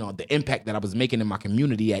realize, the impact that I was making in my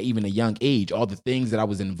community at even a young age, all the things that I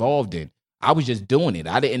was involved in. I was just doing it.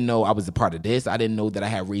 I didn't know I was a part of this. I didn't know that I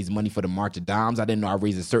had raised money for the March of Dimes. I didn't know I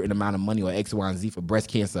raised a certain amount of money or X, Y, and Z for breast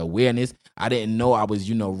cancer awareness. I didn't know I was,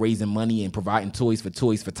 raising money and providing toys for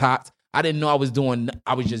tots. I didn't know I was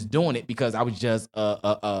just doing it because I was just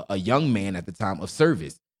a young man at the time of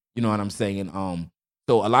service. You know what I'm saying?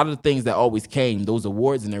 So a lot of the things that always came, those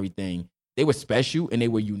awards and everything, they were special and they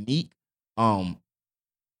were unique. And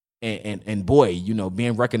boy,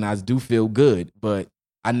 being recognized do feel good, but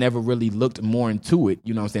I never really looked more into it.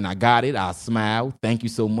 You know what I'm saying? I got it. I smile. Thank you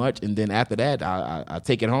so much. And then after that, I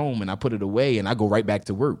take it home and I put it away and I go right back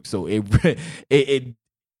to work. So it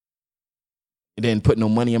didn't put no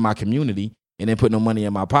money in my community and didn't put no money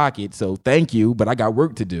in my pocket. So thank you, but I got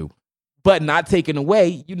work to do. But not taken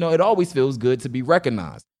away, it always feels good to be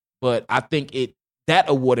recognized. But I think that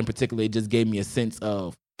award in particular, it just gave me a sense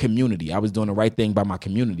of community. I was doing the right thing by my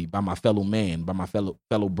community, by my fellow man, by my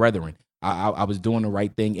fellow brethren. I was doing the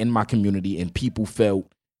right thing in my community, and people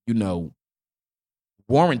felt,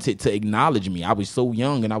 warranted to acknowledge me. I was so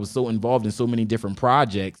young, and I was so involved in so many different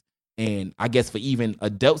projects. And I guess for even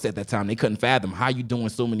adults at that time, they couldn't fathom how you doing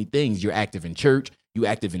so many things. You're active in church. You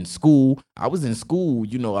active in school. I was in school,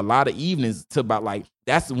 a lot of evenings to about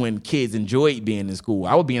that's when kids enjoyed being in school.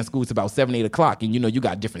 I would be in school to about 7, 8 o'clock. And, you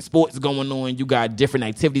got different sports going on. You got different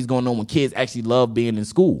activities going on when kids actually love being in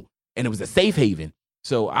school. And it was a safe haven.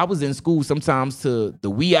 So I was in school sometimes to the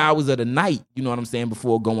wee hours of the night,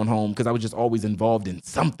 before going home because I was just always involved in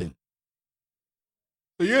something.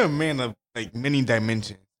 So you're a man of many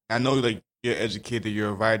dimensions. I know you're educated, you're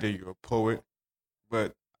a writer, you're a poet,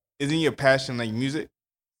 but isn't your passion music?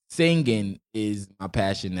 Singing is my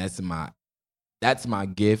passion. That's my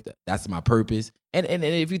gift. That's my purpose. And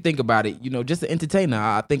if you think about it, just an entertainer,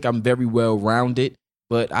 I think I'm very well rounded,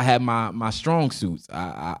 but I have my strong suits.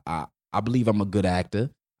 I believe I'm a good actor.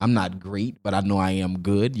 I'm not great, but I know I am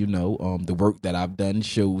good. The work that I've done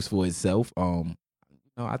shows for itself.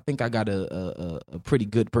 I think I got a pretty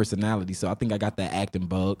good personality, so I think I got that acting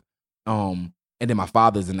bug. And then my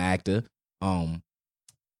father's an actor.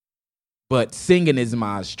 But singing is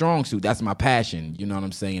my strong suit. That's my passion. You know what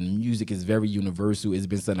I'm saying? Music is very universal. It's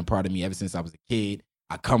been such a part of me ever since I was a kid.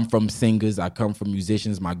 I come from singers. I come from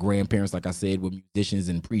musicians. My grandparents, like I said, were musicians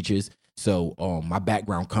and preachers. So my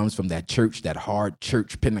background comes from that church, that hard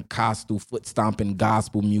church, Pentecostal, foot stomping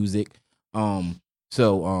gospel music.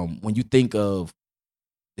 So when you think of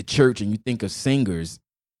the church and you think of singers,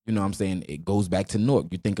 you know what I'm saying, it goes back to Newark.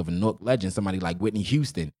 You think of a Newark legend, somebody like Whitney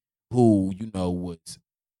Houston, who, was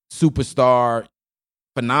superstar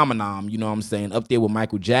phenomenon, you know what I'm saying, up there with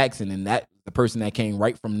Michael Jackson, and that the person that came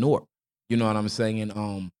right from Newark. You know what I'm saying?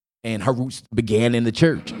 And her roots began in the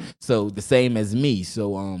church. So the same as me.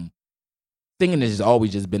 So singing has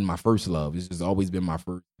always just been my first love. It's just always been my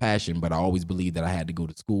first passion. But I always believed that I had to go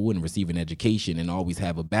to school and receive an education and always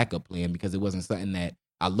have a backup plan because it wasn't something that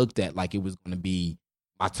I looked at like it was going to be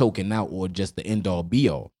my token out or just the end all be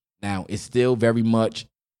all. Now, it's still very much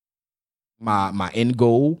my end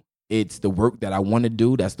goal. It's the work that I want to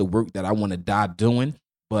do. That's the work that I want to die doing.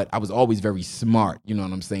 But I was always very smart, you know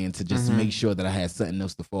what I'm saying, to just make sure that I had something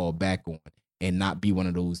else to fall back on and not be one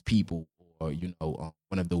of those people or,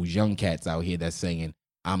 one of those young cats out here that's saying,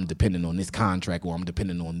 I'm dependent on this contract or I'm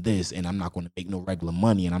dependent on this and I'm not going to make no regular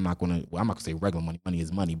money and I'm not going to say regular money. Money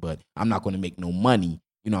is money, but I'm not going to make no money,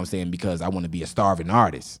 you know what I'm saying, because I want to be a starving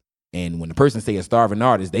artist. And when the person say a starving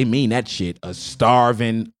artist, they mean that shit, a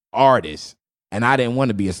starving artist. And I didn't want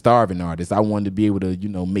to be a starving artist. I wanted to be able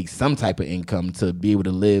to, make some type of income to be able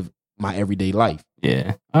to live my everyday life.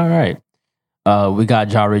 Yeah. All right. We got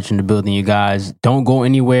JaRich in the building, you guys. Don't go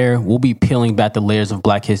anywhere. We'll be peeling back the layers of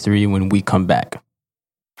Black history when we come back.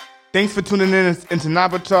 Thanks for tuning in into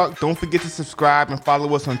Nabruh Talk. Don't forget to subscribe and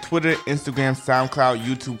follow us on Twitter, Instagram, SoundCloud,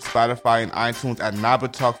 YouTube, Spotify, and iTunes at Nabruh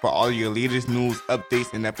Talk for all your latest news,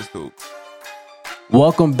 updates, and episodes.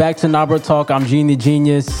 Welcome back to Nabruh Talk. I'm Genie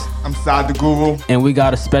Genius. I'm Saad the Guru. And we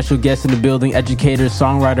got a special guest in the building. Educator,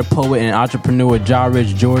 songwriter, poet, and entrepreneur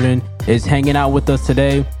JaRich Jordan is hanging out with us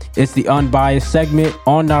today. It's the unbiased segment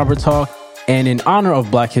on Nabruh Talk. And in honor of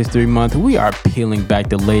Black History Month, we are peeling back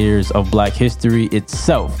the layers of Black history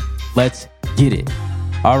itself. Let's get it.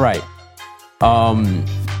 All right.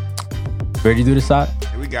 Ready to do this, Saad?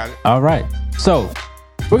 Yeah, we got it. All right. So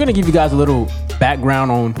we're going to give you guys a little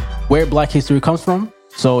background on where Black history comes from.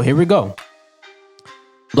 So here we go.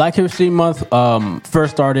 Black History Month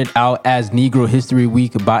first started out as Negro History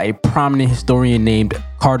Week by a prominent historian named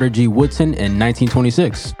Carter G. Woodson in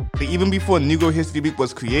 1926. But even before Negro History Week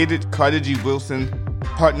was created, Carter G. Woodson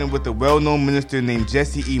partnered with a well-known minister named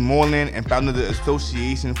Jesse E. Moreland and founded the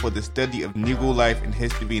Association for the Study of Negro Life and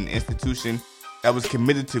History, an institution that was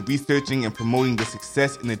committed to researching and promoting the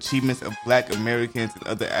success and achievements of Black Americans and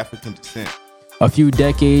other African descent. A few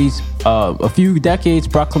decades,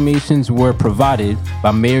 proclamations were provided by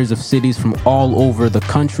mayors of cities from all over the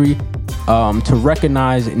country to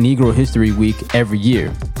recognize Negro History Week every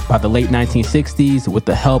year. By the late 1960s, with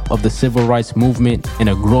the help of the Civil Rights Movement and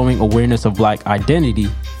a growing awareness of Black identity,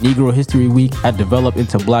 Negro History Week had developed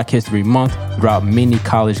into Black History Month throughout many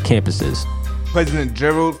college campuses. President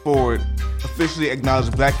Gerald Ford officially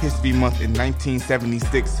acknowledged Black History Month in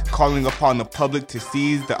 1976, calling upon the public to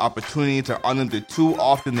seize the opportunity to honor the too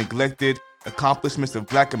often neglected accomplishments of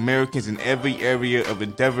Black Americans in every area of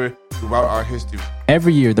endeavor throughout our history.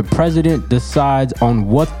 Every year, the president decides on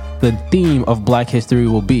what the theme of Black history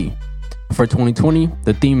will be. For 2020,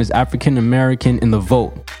 the theme is African American in the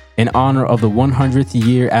Vote, in honor of the 100th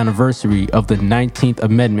year anniversary of the 19th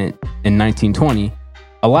Amendment in 1920,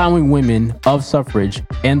 allowing women of suffrage,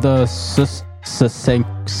 and the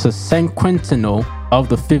sesquicentennial of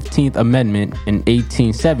the 15th Amendment in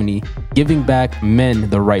 1870, giving back men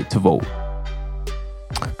the right to vote.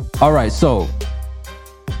 All right, so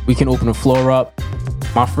we can open the floor up.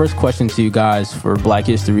 My first question to you guys for Black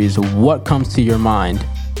history is, what comes to your mind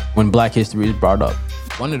when Black history is brought up?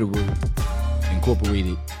 One of the rules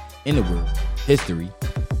incorporated in the word history,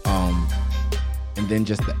 and then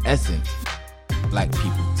just the essence. Black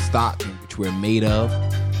people, stock in which we're made of,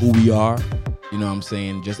 who we are, you know what I'm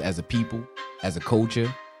saying, just as a people, as a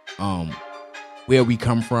culture, where we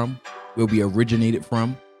come from, where we originated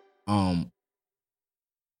from, and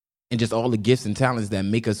just all the gifts and talents that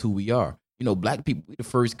make us who we are. You know, Black people, we're the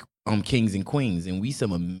first kings and queens, and we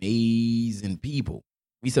some amazing people.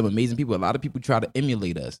 A lot of people try to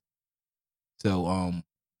emulate us. So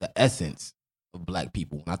the essence of Black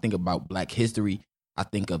people, when I think about Black history, I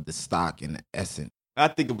think of the stock and the essence. I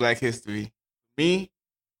think of Black history. Me,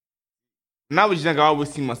 when I was younger, I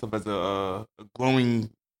always see myself as a growing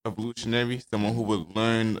revolutionary, someone who would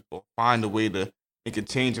learn or find a way to make a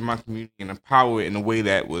change in my community and empower it in a way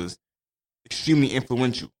that was extremely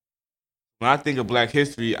influential. When I think of Black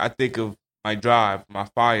history, I think of my drive, my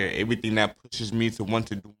fire, everything that pushes me to want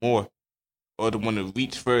to do more or to want to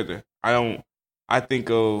reach further. I think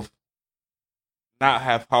of not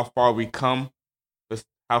have how far we come, but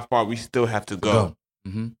how far we still have to go.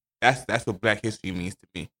 Mm-hmm. That's what Black history means to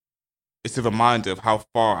me. It's a reminder of how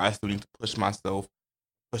far I still need to push myself,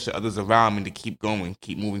 push the others around me to keep going,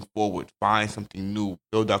 keep moving forward, find something new,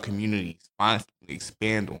 build our communities, find something to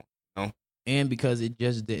expand on. You know? And because it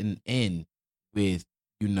just didn't end with,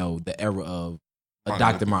 you know, the era of a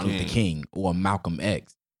Dr. Martin Luther King or Malcolm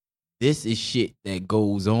X. This is shit that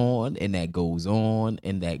goes on and that goes on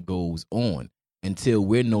and that goes on until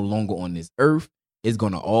we're no longer on this earth. It's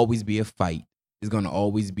going to always be a fight. It's going to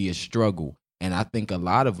always be a struggle. And I think a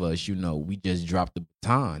lot of us, you know, we just dropped the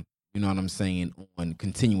baton, you know what I'm saying, on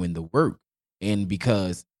continuing the work. And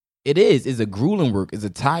because it's a grueling work, it's a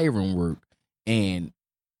tiring work. And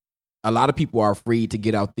a lot of people are afraid to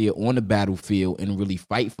get out there on the battlefield and really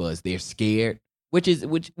fight for us. They're scared, which is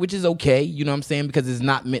okay, you know what I'm saying, because it's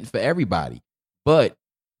not meant for everybody. But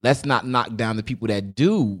let's not knock down the people that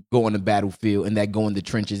do go on the battlefield and that go in the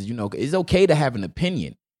trenches. You know, it's okay to have an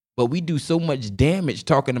opinion, but we do so much damage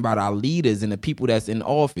talking about our leaders and the people that's in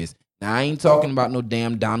office. Now, I ain't talking about no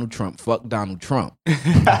damn Donald Trump. Fuck Donald Trump.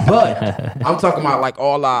 But I'm talking about like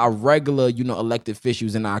all our regular, you know, elected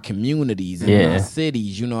officials in our communities and in our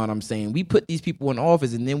cities. You know what I'm saying? We put these people in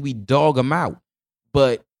office and then we dog them out.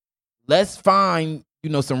 But let's find, you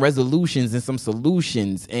know, some resolutions and some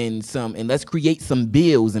solutions and let's create some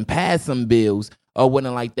bills and pass some bills or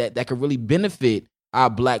whatnot like that could really benefit our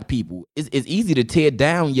Black people. It's easy to tear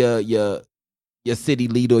down your your city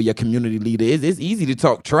leader or your community leader. It's easy to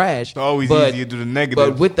talk trash. It's always easy to do the negative.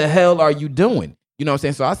 But what the hell are you doing? You know what I'm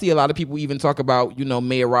saying? So I see a lot of people even talk about,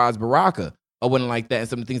 Mayor Ras Baraka or something like that, and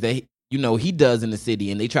some of the things that he does in the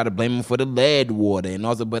city, and they try to blame him for the lead water and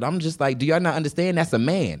also. But I'm just like, do y'all not understand? That's a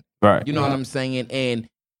man, right? You know what I'm saying? And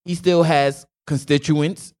he still has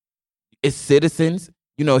constituents, it's citizens.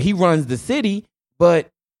 He runs the city, but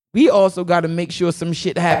we also got to make sure some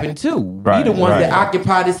shit happen too. We the ones that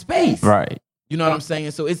occupy the space, right? You know what I'm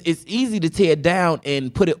saying? So it's easy to tear down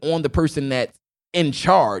and put it on the person that's in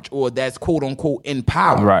charge or that's quote unquote in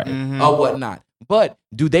power, right? Or whatnot. But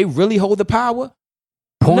do they really hold the power?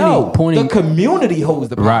 Pointing, the community holds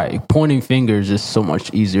the power. Right. Pointing fingers is so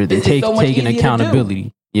much easier than taking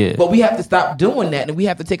accountability. Yeah. But we have to stop doing that, and we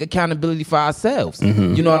have to take accountability for ourselves.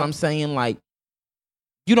 Mm-hmm. You know what I'm saying? Like,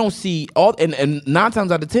 you don't see and 9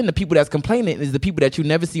 times out of 10, the people that's complaining is the people that you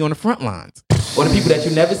never see on the front lines, or the people that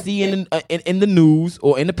you never see in the news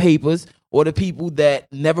or in the papers, or the people that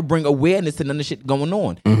never bring awareness to none of the shit going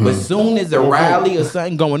on. Mm-hmm. But as soon as a rally or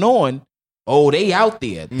something going on, they out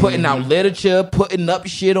there putting out literature, putting up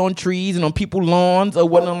shit on trees and on people's lawns or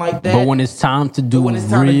whatnot like that. But when it's time to do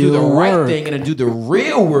the right thing and to do the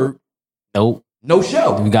real work, nope, no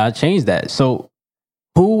show. We gotta change that. So,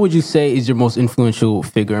 who would you say is your most influential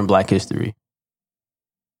figure in Black history?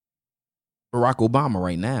 Barack Obama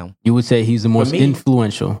right now. You would say he's the most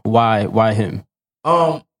influential. Why him?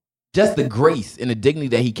 Just the grace and the dignity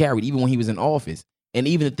that he carried, even when he was in office, and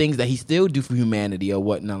even the things that he still do for humanity or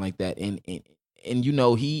whatnot like that. And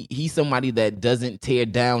he's somebody that doesn't tear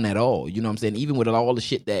down at all. You know what I'm saying? Even with all the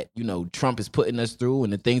shit that Trump is putting us through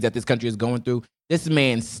and the things that this country is going through, this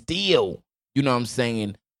man still, you know what I'm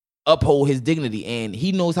saying, uphold his dignity, and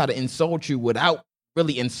he knows how to insult you without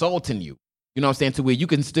really insulting you. You know what I'm saying? To where you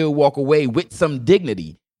can still walk away with some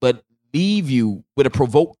dignity, but leave you with a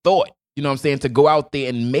provoked thought. You know what I'm saying? To go out there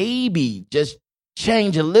and maybe just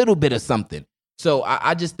change a little bit of something. So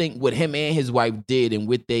I just think what him and his wife did and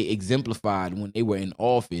what they exemplified when they were in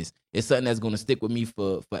office is something that's going to stick with me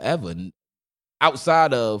for forever.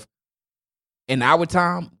 Outside of in our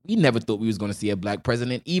time, we never thought we was going to see a black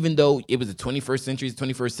president, even though it was the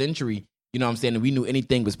 21st century, you know what I'm saying, and we knew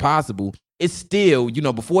anything was possible. It's still,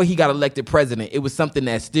 before he got elected president, it was something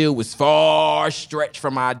that still was far stretched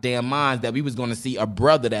from our damn minds that we was going to see a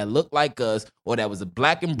brother that looked like us or that was a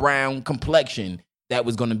black and brown complexion that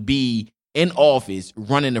was going to be in office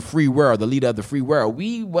running the free world, the leader of the free world.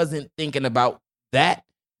 We wasn't thinking about that.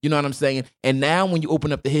 You know what I'm saying? And now when you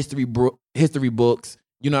open up the history books,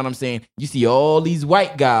 you know what I'm saying, you see all these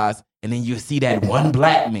white guys, and then you see that one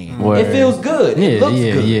black man. Word. It feels good. It looks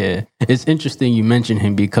good. Yeah. It's interesting you mentioned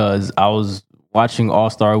him because I was watching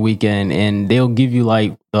All-Star Weekend, and they'll give you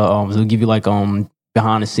like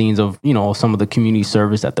behind the scenes of some of the community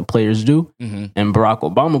service that the players do. Mm-hmm. And Barack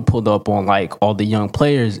Obama pulled up on like all the young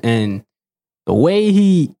players, and the way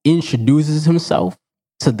he introduces himself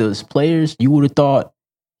to those players, you would have thought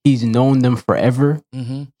he's known them forever.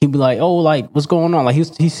 Mm-hmm. He'd be like, "Oh, like what's going on?" Like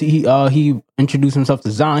he introduced himself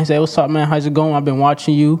to Zion. He said, "What's up, man? How's it going? I've been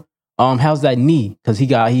watching you. How's that knee?" Because he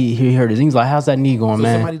heard his knee. He's like, "How's that knee going,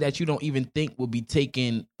 man?" Somebody that you don't even think will be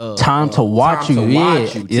taking time to watch you,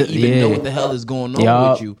 to even know what the hell is going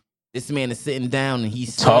on with you. This man is sitting down and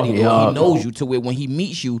he's studying. He knows you to where when he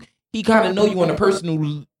meets you, he kind of know you on a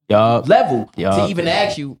personal level to even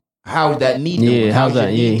ask you. How's that knee doing? Yeah, how's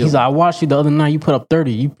that? Yeah, he's like, I watched you the other night. You put up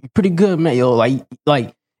 30. You pretty good, man. Yo, like,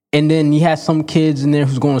 and then he had some kids in there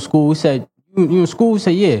who's going to school. He said, "You in school?" He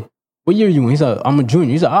said, "Yeah." "What year are you in?" He said, "I'm a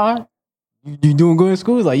junior." He said, "All right, you doing good in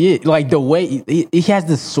school?" He's like, "Yeah." Like the way he has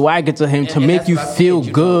this swagger to him to make you feel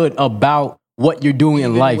good about what you're doing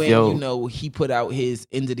in life, yo. He put out his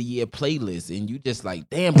end of the year playlist, and you just like,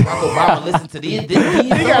 damn, Barack Obama listen to this. He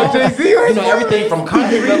got Jay-Z. Everything from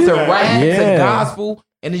country to rap to gospel.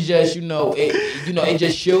 And it's just, it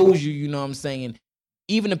just shows you, you know what I'm saying,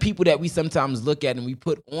 even the people that we sometimes look at and we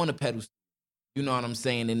put on a pedestal, you know what I'm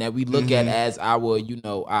saying, and that we look at as our,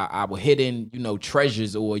 our hidden,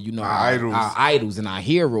 treasures or, our idols and our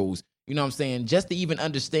heroes, you know what I'm saying, just to even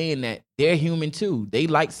understand that they're human too. They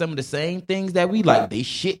like some of the same things that we like. They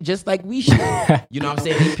shit just like we shit. You know what I'm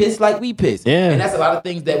saying? They piss like we piss. Yeah. And that's a lot of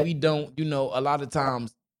things that we don't, a lot of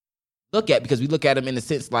times look at, because we look at them in the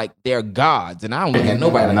sense like they're gods, and I don't look at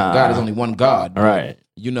nobody like God. There's only one God, right?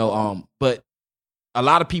 But a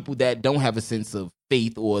lot of people that don't have a sense of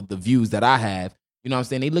faith or the views that I have, you know what I'm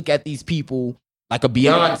saying, they look at these people like a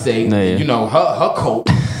Beyonce, her cult,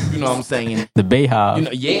 you know what I'm saying, the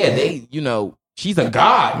Bayhive, she's a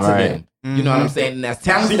god to them. You know what I'm saying? And as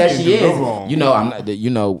talented as she is,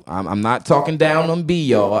 I'm not talking down on B,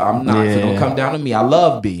 y'all. I'm not. So don't come down on me. I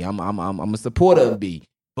love B. I'm a supporter of B.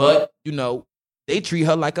 But they treat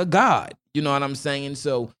her like a god. You know what I'm saying?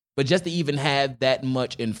 So, but just to even have that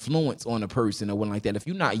much influence on a person or one like that, if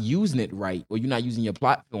you're not using it right or you're not using your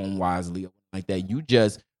platform wisely or like that, you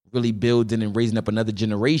just really building and raising up another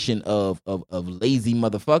generation of lazy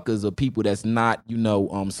motherfuckers or people that's not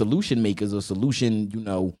solution makers or solution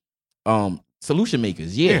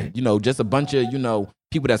makers. Yeah. Just a bunch of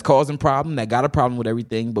people that's causing problem, that got a problem with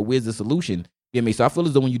everything, but where's the solution? So I feel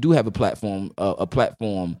as though when you do have a platform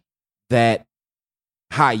that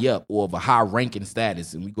high up or of a high ranking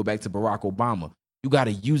status, and we go back to Barack Obama, you got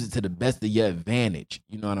to use it to the best of your advantage.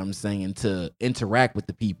 You know what I'm saying? To interact with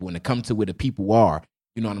the people and to come to where the people are.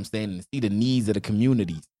 You know what I'm saying? And see the needs of the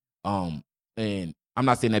communities. And I'm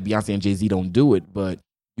not saying that Beyonce and Jay-Z don't do it, but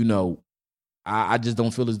I just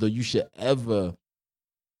don't feel as though you should ever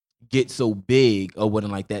get so big or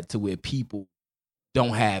whatever like that to where people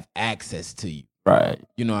don't have access to you. Right.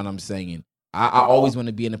 You know what I'm saying? I always want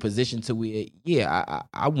to be in a position to where,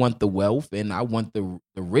 I want the wealth and I want the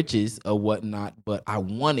riches or whatnot, but I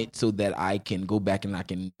want it so that I can go back and I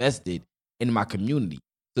can invest it in my community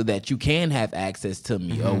so that you can have access to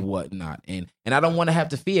me or whatnot. And I don't want to have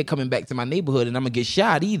to fear coming back to my neighborhood and I'm going to get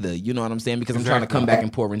shot either. You know what I'm saying? Because I'm trying to come back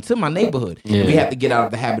and pour into my neighborhood. Yeah. We have to get out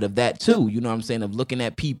of the habit of that too. You know what I'm saying? Of looking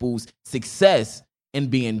at people's success and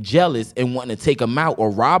being jealous and wanting to take them out or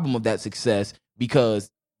rob them of that success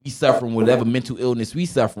because we suffering whatever mental illness we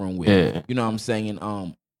suffering with. Yeah. You know what I'm saying?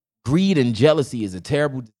 Greed and jealousy is a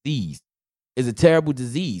terrible disease. It's a terrible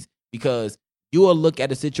disease because you will look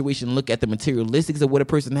at a situation, look at the materialistics of what a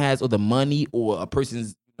person has or the money or a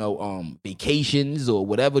person's vacations or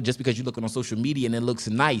whatever just because you're looking on social media and it looks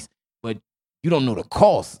nice, but you don't know the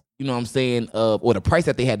cost, you know what I'm saying, or the price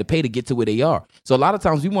that they had to pay to get to where they are. So a lot of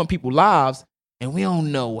times we want people's lives and we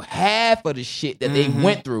don't know half of the shit that they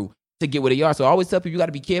went through to get where they are. So I always tell people you got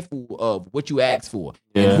to be careful of what you ask for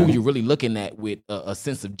and who you're really looking at with a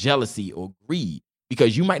sense of jealousy or greed,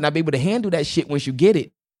 because you might not be able to handle that shit once you get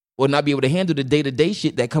it or not be able to handle the day-to-day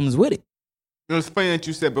shit that comes with it. It's funny that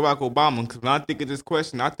you said Barack Obama, because when I think of this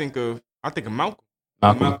question, I think of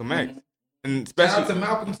Malcolm X. And especially, shout out to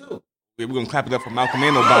Malcolm too. We're going to clap it up for Malcolm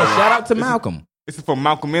and Obama. Shout out to Malcolm. This is for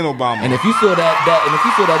Malcolm and Obama. And if you saw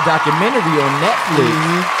that documentary on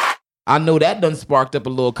Netflix, I know that done sparked up a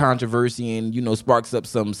little controversy and, sparks up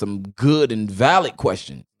some good and valid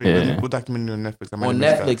questions. Yeah. What documentary on Netflix? On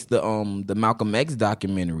Netflix, the Malcolm X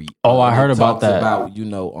documentary. Oh, I heard about that. About,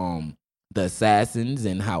 the assassins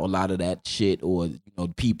and how a lot of that shit or,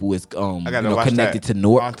 people is connected to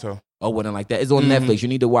North or whatever like that. It's on Netflix. You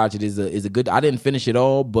need to watch it. It's a good, I didn't finish it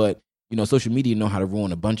all, but social media know how to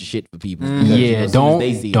ruin a bunch of shit for people. Because,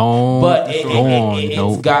 but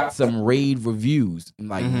it's got some rave reviews,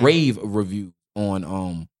 rave reviews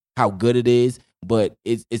on how good it is. But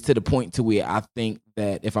it's to the point to where I think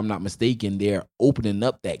that, if I'm not mistaken, they're opening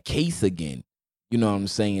up that case again. You know what I'm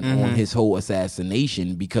saying, on his whole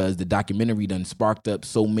assassination, because the documentary done sparked up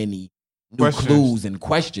so many new clues and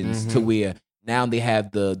questions to where now they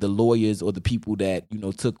have the lawyers or the people that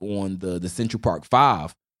took on the Central Park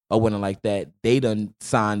 5 or whatever like that. They done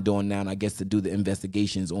signed on now, I guess, to do the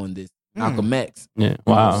investigations on this Malcolm X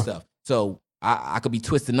stuff. So I could be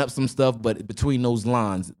twisting up some stuff, but between those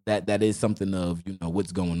lines, that is something of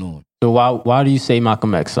what's going on. So why do you say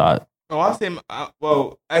Malcolm X side? Oh, I say,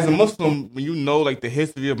 as a Muslim, when the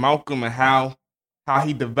history of Malcolm and how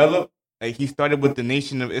he developed, he started with the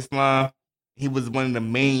Nation of Islam. He was one of the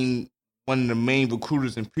main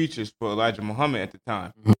recruiters and preachers for Elijah Muhammad at the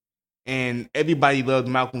time. And everybody loved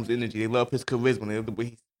Malcolm's energy. They loved his charisma. They loved the way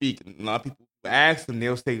he speaks. And a lot of people ask him,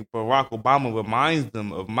 they'll say Barack Obama reminds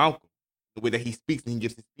them of Malcolm, the way that he speaks and he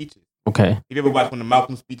gives his speeches. Okay. Have you ever watched one of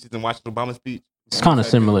Malcolm's speeches and watched Obama's speech? It's kind of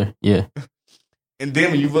similar, yeah. And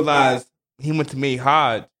then when you realize he went to May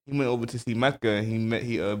Hajj, he went over to see Mecca and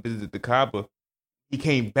he visited the Kaaba. He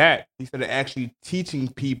came back. He started actually teaching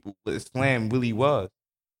people what Islam really was.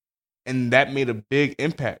 And that made a big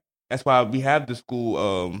impact. That's why we have the school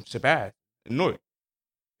Shabazz in Newark.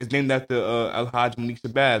 It's named after Al-Hajj Malik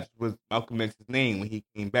Shabazz, was Malcolm X's name when he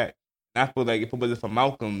came back. And I feel like if it wasn't for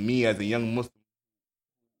Malcolm, me as a young Muslim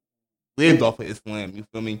lived off of Islam, you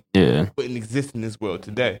feel me? Yeah. Wouldn't exist in this world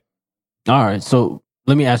today. All right, so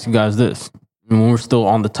let me ask you guys this. When we're still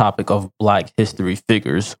on the topic of Black history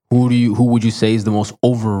figures, who would you say is the most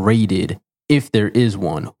overrated, if there is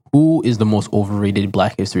one? Who is the most overrated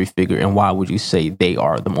Black history figure, and why would you say they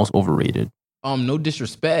are the most overrated? No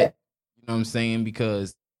disrespect, you know what I'm saying,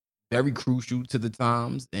 because very crucial to the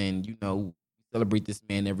times, and celebrate this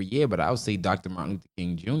man every year, but I would say Dr. Martin Luther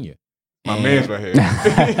King Jr. My man's right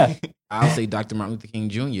here. I'll say Dr. Martin Luther King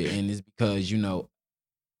Jr. And it's because,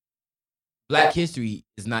 Black history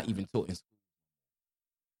is not even taught in school.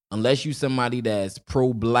 Unless you somebody that's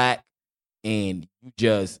pro-Black and you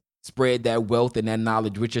just spread that wealth and that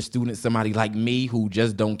knowledge with your students, somebody like me who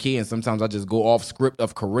just don't care. And sometimes I just go off script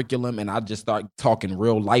of curriculum and I just start talking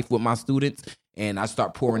real life with my students and I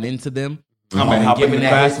start pouring into them. I'm giving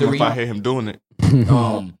that history. If I hear him doing it.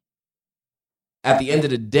 At the end of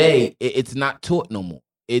the day, it's not taught no more.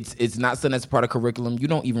 It's not something that's part of curriculum. You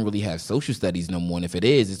don't even really have social studies no more. And if it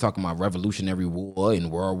is, it's talking about Revolutionary War and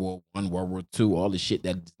World War I, World War II, all the shit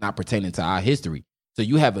that's not pertaining to our history. So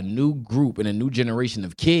you have a new group and a new generation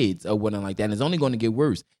of kids or whatnot like that. And it's only going to get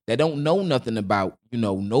worse. They don't know nothing about,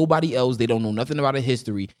 nobody else. They don't know nothing about a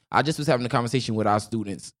history. I just was having a conversation with our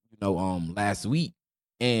students, last week.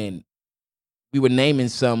 And we were naming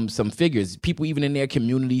some figures, people even in their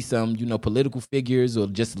community, some, political figures or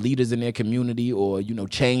just leaders in their community or,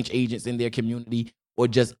 change agents in their community or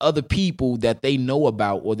just other people that they know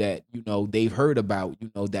about or that, they've heard about,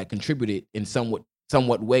 that contributed in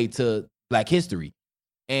somewhat way to Black history.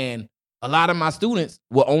 And a lot of my students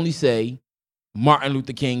will only say Martin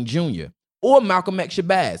Luther King Jr. or Malcolm X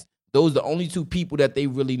Shabazz. Those are the only two people that they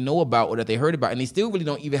really know about or that they heard about. And they still really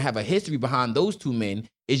don't even have a history behind those two men.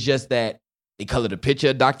 It's just that they colored a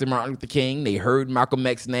picture of Dr. Martin Luther King. They heard Malcolm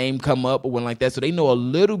X's name come up or one like that. So they know a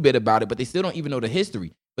little bit about it, but they still don't even know the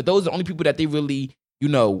history. But those are the only people that they really,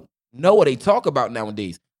 know or they talk about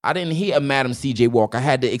nowadays. I didn't hear of Madam C.J. Walker. I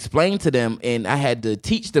had to explain to them and I had to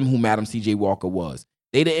teach them who Madam C.J. Walker was.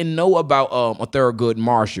 They didn't know about a Thurgood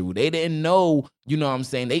Marshall. They didn't know, what I'm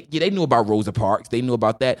saying? They knew about Rosa Parks. They knew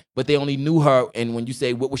about that, but they only knew her. And when you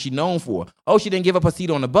say, what was she known for? Oh, she didn't give up her seat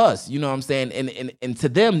on the bus. You know what I'm saying? And to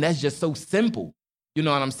them, that's just so simple. You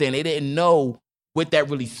know what I'm saying? They didn't know what that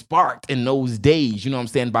really sparked in those days, you know what I'm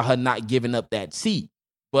saying, by her not giving up that seat.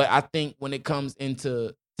 But I think when it comes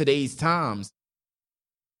into today's times,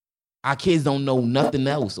 our kids don't know nothing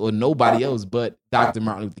else or nobody else but Dr.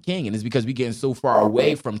 Martin Luther King. And it's because we're getting so far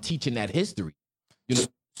away from teaching that history.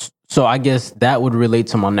 So I guess that would relate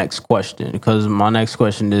to my next question, because my next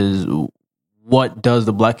question is, what does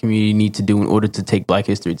the Black community need to do in order to take Black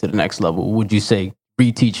history to the next level? Would you say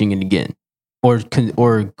reteaching it again?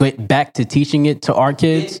 Or get back to teaching it to our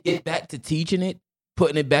kids? Get back to teaching it,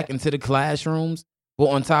 putting it back into the classrooms. But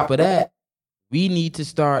on top of that, we need to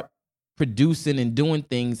start producing and doing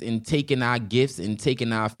things and taking our gifts and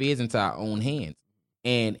taking our affairs into our own hands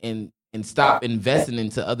and stop investing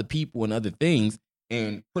into other people and other things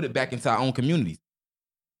and put it back into our own communities.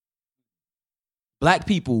 Black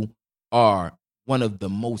people are one of the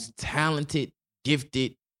most talented,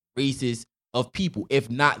 gifted races of people, if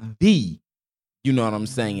not the, you know what I'm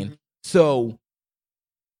saying? So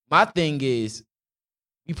my thing is,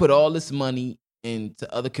 we put all this money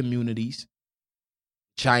into other communities.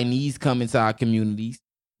 Chinese come into our communities,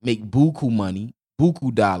 make buku money,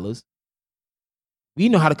 buku dollars. We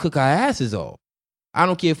know how to cook our asses off. I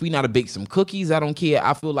don't care if we know how to bake some cookies. I don't care.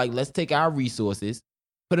 I feel like let's take our resources,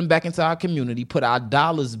 put them back into our community, put our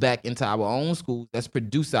dollars back into our own schools. Let's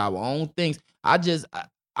produce our own things. I'm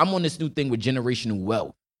on this new thing with generational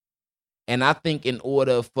wealth. And I think in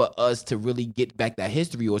order for us to really get back that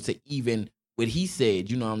history or to even what he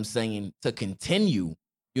said, you know what I'm saying, to continue,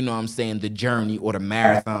 you know what I'm saying, the journey or the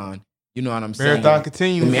marathon, you know what I'm saying? Marathon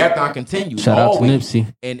continues. The marathon continues. Shout out to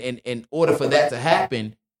Nipsey. And in order for that to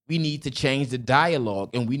happen, we need to change the dialogue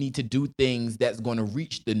and we need to do things that's going to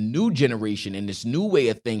reach the new generation and this new way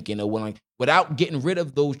of thinking or without getting rid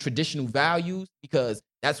of those traditional values, because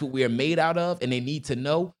that's what we are made out of and they need to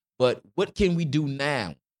know. But what can we do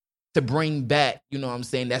now to bring back, you know what I'm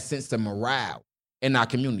saying, that sense of morale in our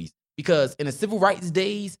communities? Because in the civil rights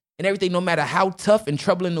days and everything, no matter how tough and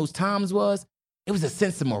troubling those times was, it was a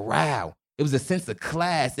sense of morale. It was a sense of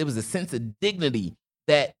class. It was a sense of dignity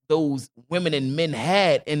that those women and men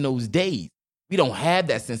had in those days. We don't have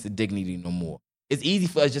that sense of dignity no more. It's easy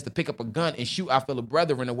for us just to pick up a gun and shoot our fellow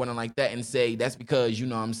brethren or something like that and say, that's because, you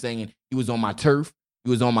know what I'm saying, you was on my turf,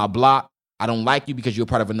 you was on my block, I don't like you because you're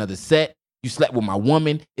part of another set, you slept with my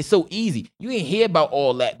woman. It's so easy. You ain't hear about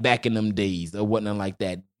all that back in them days or whatnot like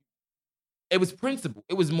that. It was principle.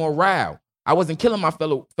 It was morale. I wasn't killing my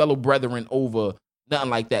fellow brethren over nothing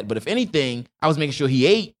like that. But if anything, I was making sure he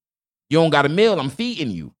ate. You don't got a meal, I'm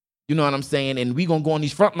feeding you. You know what I'm saying? And we going to go on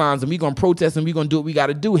these front lines and we going to protest and we going to do what we got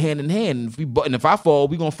to do hand in hand. And if I fall,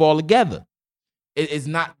 we going to fall together. It's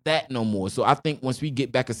not that no more. So I think once we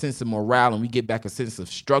get back a sense of morale and we get back a sense of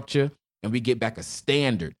structure and we get back a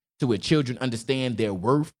standard to where children understand their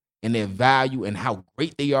worth and their value and how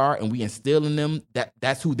great they are, and we instill in them that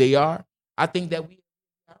that's who they are, I think that we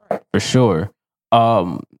for sure.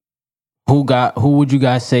 Who would you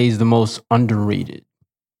guys say is the most underrated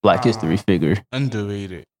Black history figure?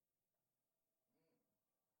 Underrated.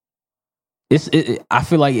 I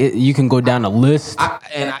feel like you can go down a list.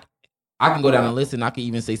 I can go down a list, and I can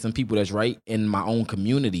even say some people that's right in my own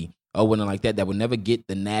community or whatnot like that would never get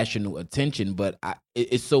the national attention. But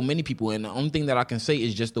it's so many people, and the only thing that I can say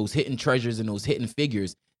is just those hidden treasures and those hidden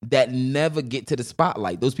figures that never get to the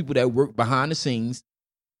spotlight. Those people that work behind the scenes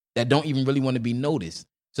that don't even really want to be noticed.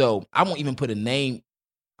 So I won't even put a name.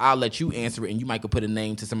 I'll let you answer it, and you might could put a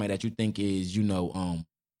name to somebody that you think is,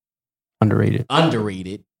 underrated.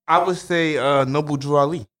 I would say Nabruh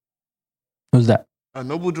Ali. Who's that?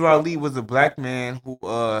 Nabruh Ali was a black man who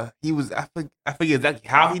he was I forget exactly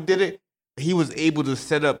how he did it. He was able to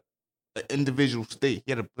set up an individual state.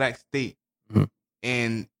 He had a black state,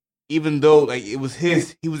 and even though like it was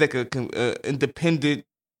his, he was like a independent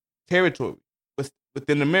territory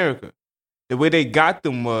within America. The way they got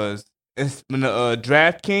them was when the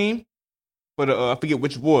draft came for the I forget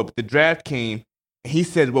which war, but the draft came. And he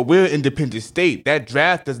said, "Well, we're an independent state. That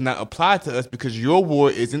draft does not apply to us because your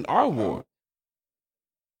war isn't our war."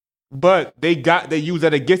 But they used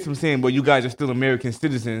that against him, saying, "Well, you guys are still American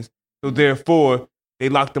citizens, so therefore they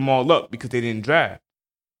locked them all up because they didn't draft."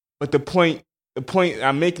 But the point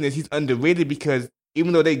I'm making is he's underrated because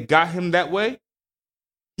even though they got him that way,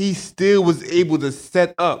 he still was able to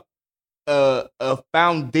set up a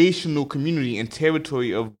foundational community and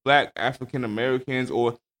territory of Black African Americans,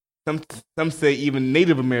 or some say even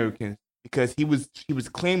Native Americans, because he was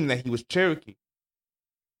claiming that he was Cherokee.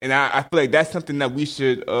 And I feel like that's something that we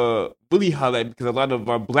should really highlight, because a lot of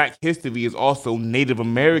our Black history is also Native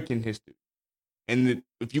American history. And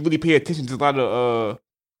if you really pay attention to a lot of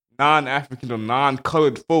non-African or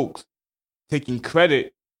non-colored folks taking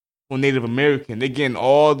credit for Native American, they're getting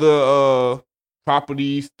all the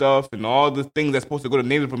property stuff and all the things that's supposed to go to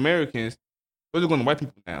Native Americans. Those are going to white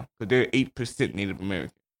people now because they're 8% Native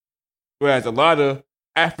American. Whereas a lot of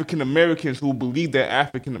African Americans who believe they're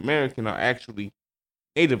African American are actually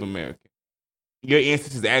Native American. Your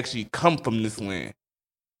ancestors actually come from this land,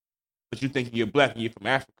 but you think you're Black and you're from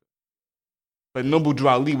Africa. But Nabruh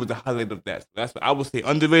Ali was the highlight of that. So that's what I would say,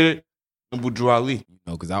 underrated. Nabruh Ali.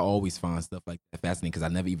 Because I always find stuff like that fascinating because I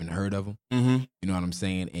never even heard of him. Mm-hmm. You know what I'm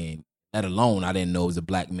saying? And let alone, I didn't know it was a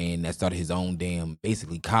black man that started his own damn,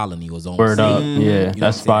 basically colony or his own Word city. up, yeah, You know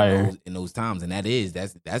that's fire. In those times, and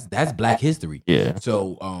that's Black history. Yeah.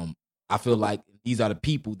 So I feel like these are the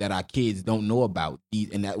people that our kids don't know about.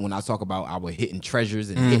 And that when I talk about our hidden treasures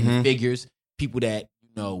and hidden figures, people that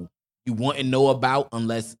you wouldn't know about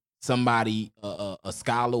unless somebody, a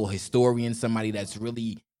scholar or historian, somebody that's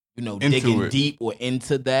really digging deep or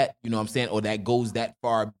into that. You know what I'm saying, or that goes that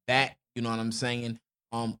far back. You know what I'm saying.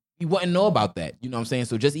 You wouldn't know about that. You know what I'm saying?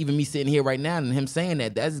 So just even me sitting here right now and him saying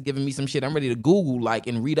that's giving me some shit. I'm ready to Google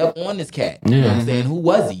and read up on this cat. You know what I'm saying? Who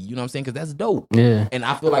was he? You know what I'm saying? Because that's dope. Yeah. And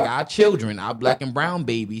I feel like our children, our Black and brown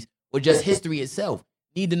babies, or just history itself,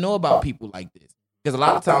 need to know about people like this. Because a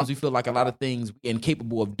lot of times we feel like a lot of things we're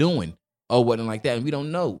incapable of doing or whatnot like that, and we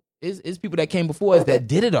don't know. It's people that came before us that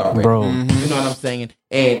did it already. Bro. You know what I'm saying?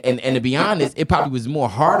 And to be honest, it probably was more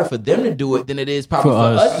harder for them to do it than it is probably for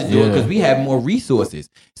us to do it, because we have more resources.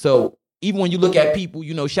 So even when you look at people,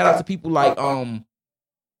 shout out to people like Akon.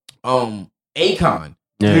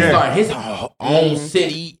 He started his own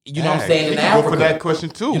city, you know what I'm saying, in Africa. Go for that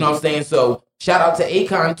question too. You know what I'm saying? So shout out to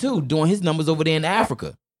Akon too, doing his numbers over there in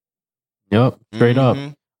Africa. Yep, straight up.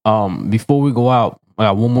 Before we go out, I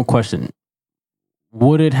got one more question.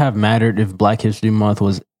 Would it have mattered if Black History Month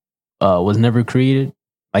was never created?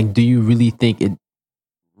 Like, do you really think it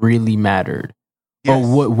really mattered? Yes.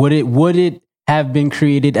 Or would it have been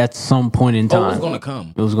created at some point in time? It was going to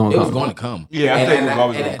come. It was going to come. Yeah, I think it was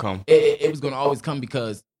always going to come. It was going to always come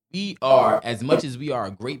because we are, as much as we are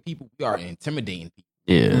great people, we are intimidating people.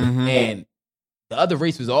 Yeah. And the other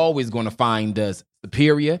race was always going to find us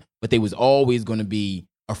superior, but they was always going to be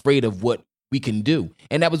afraid of what we can do.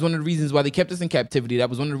 And that was one of the reasons why they kept us in captivity. That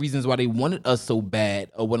was one of the reasons why they wanted us so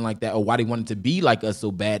bad, or wasn't like that, or why they wanted to be like us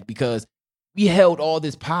so bad, because we held all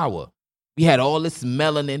this power. We had all this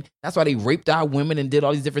melanin. That's why they raped our women and did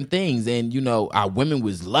all these different things. And, our women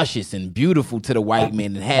was luscious and beautiful to the white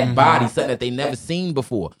men and had bodies, something that they never seen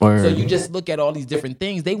before. Word. So you just look at all these different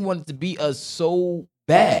things. They wanted to be us so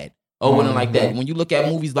bad. Or wasn't like that. When you look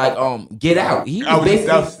at movies like Get Out, he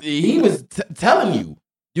was telling you.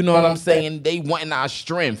 You know what I'm saying? They wanted our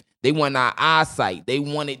strength. They wanted our eyesight. They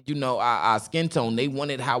wanted, our skin tone. They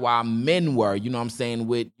wanted how our men were, you know what I'm saying,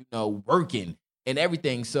 with, working. and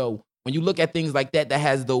everything. So when you look at things like that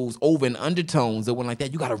has those over and undertones or one like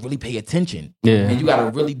that, you got to really pay attention. Yeah. And you got to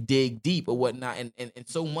really dig deep or whatnot. And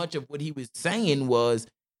so much of what he was saying was,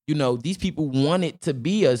 these people wanted to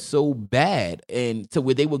be us so bad, and to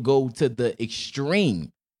where they would go to the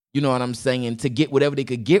extreme, you know what I'm saying, to get whatever they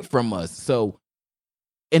could get from us. So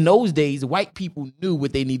in those days, white people knew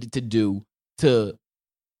what they needed to do to,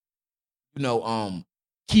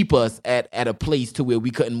 keep us at a place to where we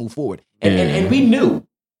couldn't move forward. And we knew.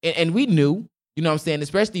 And we knew, you know what I'm saying,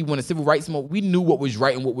 especially when the civil rights movement, we knew what was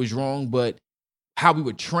right and what was wrong, but how we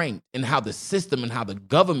were trained and how the system and how the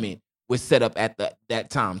government was set up at that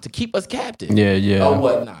time to keep us captive. Yeah. Or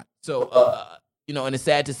whatnot. So, and it's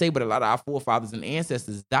sad to say, but a lot of our forefathers and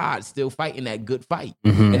ancestors died still fighting that good fight.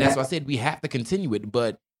 Mm-hmm. And that's why I said we have to continue it.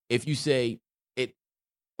 But if you say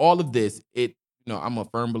all of this, I'm a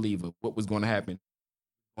firm believer what was going to happen,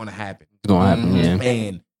 going to happen. It's going to happen, yeah.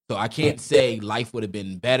 And so I can't say life would have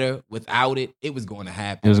been better without it. It was going to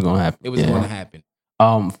happen. It was going to happen. It was going to happen.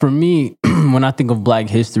 For me, when I think of Black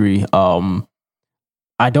history,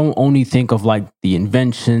 I don't only think of like the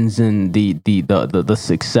inventions and the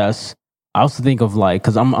success. I also think of like,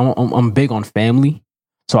 because I'm big on family,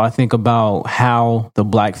 so I think about how the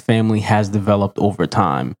Black family has developed over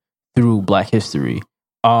time through Black history.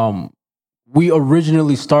 We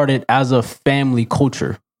originally started as a family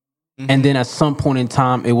culture. And then at some point in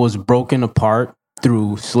time, it was broken apart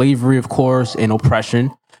through slavery, of course, and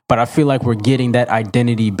oppression. But I feel like we're getting that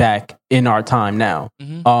identity back in our time now.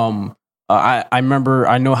 I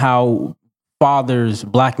know how fathers,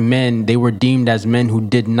 Black men, they were deemed as men who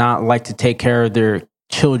did not like to take care of their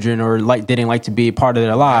children or didn't like to be a part of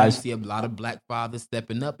their lives. I see a lot of Black fathers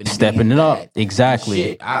stepping up.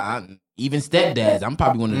 Exactly. Shit, even stepdads, I'm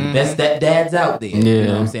probably one of the best stepdads out there. Yeah. You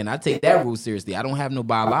know what I'm saying? I take that rule seriously. I don't have no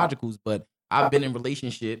biologicals, but I've been in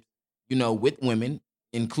relationships, with women,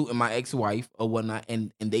 including my ex-wife or whatnot,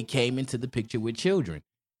 and they came into the picture with children.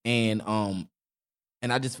 And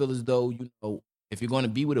I just feel as though, if you're going to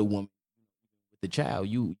be with a woman, with the child,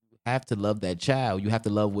 you have to love that child. You have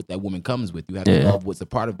to love what that woman comes with. You have to love what's a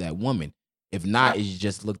part of that woman. If not, it's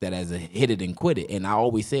just looked at as a hit it and quit it. And I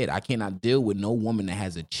always said, I cannot deal with no woman that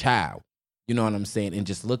has a child. You know what I'm saying? And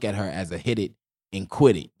just look at her as a hit it and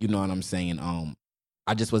quit it. You know what I'm saying?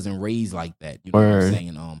 I just wasn't raised like that. You know what I'm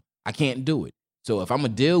saying? I can't do it. So if I'm gonna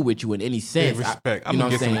deal with you in any sense, respect. I'm gonna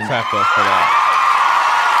get some clap off for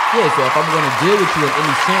that. Yeah. So if I'm gonna deal with you in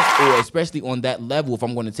any sense, or especially on that level, if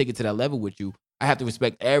I'm gonna take it to that level with you, I have to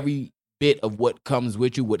respect every bit of what comes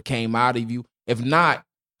with you, what came out of you. If not,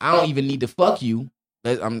 I don't even need to fuck you.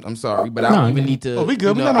 I'm sorry, but I don't even need to. Oh, we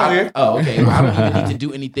good. We not out here. Oh, okay. I don't even need to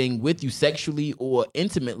do anything with you sexually or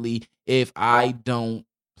intimately if I don't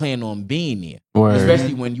plan on being there.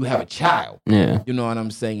 Especially when you have a child. Yeah, you know what I'm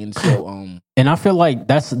saying. So, and I feel like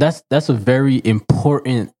that's a very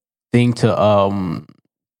important thing to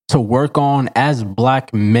work on as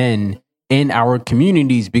Black men in our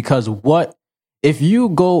communities, because if you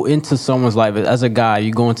go into someone's life as a guy,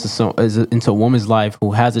 you go into a woman's life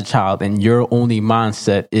who has a child, and your only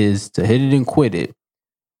mindset is to hit it and quit it.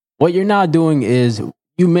 What you're not doing is,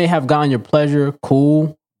 you may have gotten your pleasure,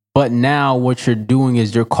 cool, but now what you're doing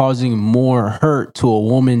is you're causing more hurt to a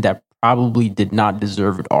woman that probably did not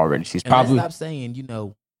deserve it already. She's probably stop saying,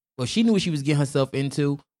 well, she knew what she was getting herself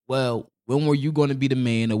into. Well, when were you going to be the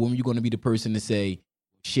man, or when were you going to be the person to say,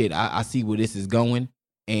 shit, I see where this is going,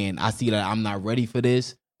 and I see that I'm not ready for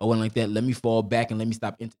this, or one like that, let me fall back and let me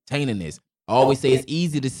stop entertaining this. I always say it's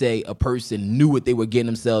easy to say a person knew what they were getting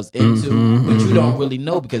themselves into, but you don't really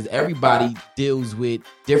know, because everybody deals with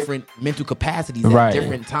different mental capacities at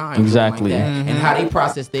different times. Exactly. Like and how they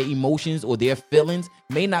process their emotions or their feelings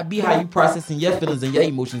may not be how you processing your feelings and your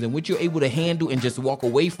emotions, and what you're able to handle and just walk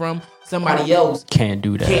away from. Somebody else can't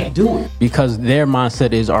do that. Can't do it. Because their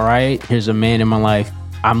mindset is, all right, here's a man in my life.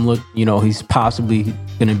 He's possibly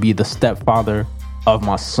going to be the stepfather of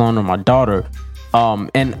my son or my daughter.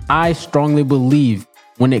 And I strongly believe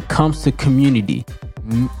when it comes to community,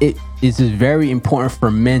 it is very important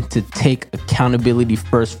for men to take accountability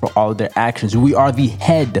first for all of their actions. We are the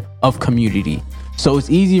head of community. So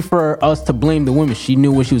it's easy for us to blame the women. She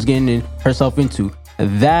knew what she was getting herself into.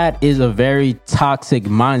 That is a very toxic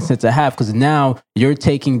mindset to have, because now you're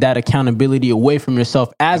taking that accountability away from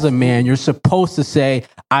yourself as a man. You're supposed to say,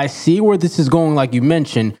 I see where this is going, like you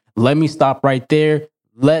mentioned. Let me stop right there.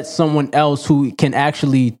 Let someone else who can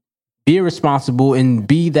actually be responsible and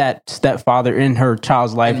be that stepfather in her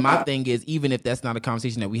child's life. And my thing is, even if that's not a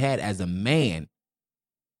conversation that we had as a man,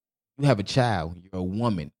 you have a child, you're a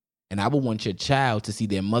woman, and I would want your child to see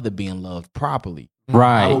their mother being loved properly.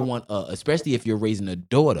 Right. I would want, especially if you're raising a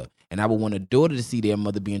daughter, and I would want a daughter to see their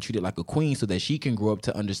mother being treated like a queen so that she can grow up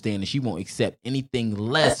to understand and she won't accept anything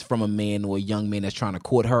less from a man or a young man that's trying to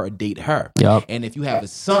court her or date her. Yep. And if you have a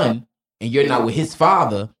son and you're not with his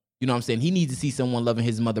father, you know what I'm saying? He needs to see someone loving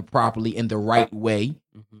his mother properly in the right way.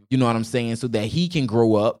 You know what I'm saying? So that he can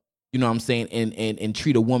grow up, you know what I'm saying, and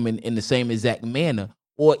treat a woman in the same exact manner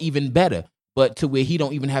or even better. But to where he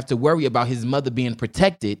don't even have to worry about his mother being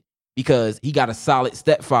protected because he got a solid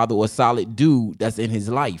stepfather or a solid dude that's in his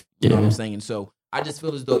life. You know what I'm saying? So I just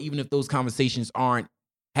feel as though even if those conversations aren't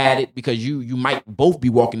had it, because you might both be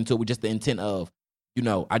walking into it with just the intent of, you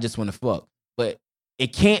know, I just want to fuck. But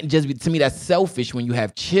it can't just be, to me, that's selfish when you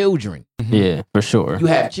have children. Yeah, for sure. You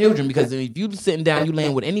have children, because if you sitting down, you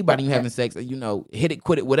laying with anybody, you having sex, you know, hit it,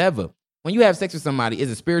 quit it, whatever. When you have sex with somebody,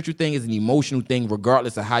 it's a spiritual thing, it's an emotional thing,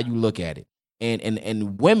 regardless of how you look at it.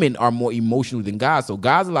 And women are more emotional than guys. So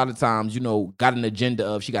guys, a lot of times, you know, got an agenda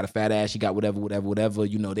of she got a fat ass, she got whatever.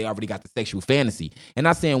 You know, they already got the sexual fantasy. And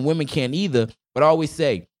not saying women can't either, but I always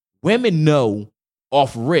say women know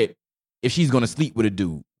off rip if she's gonna sleep with a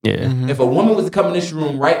dude. Yeah. If a woman was to come in this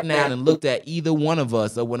room right now and looked at either one of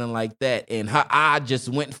us or something like that, and her eye just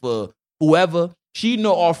went for whoever, she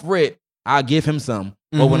know off rip, I'll give him some,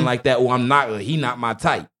 or one like that, or I'm not, he not my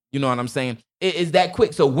type. You know what I'm saying? It's that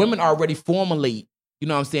quick. So women already formulate, you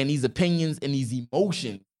know what I'm saying, these opinions and these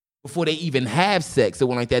emotions before they even have sex or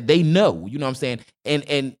one like that. They know, you know what I'm saying?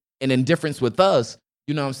 And in difference with us,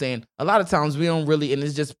 you know what I'm saying? A lot of times we don't really, and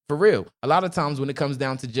it's just for real, a lot of times when it comes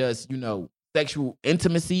down to just, you know, sexual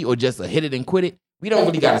intimacy or just a hit it and quit it, we don't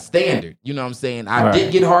really got a standard. You know what I'm saying? I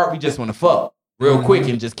did get hard, we just want to fuck real quick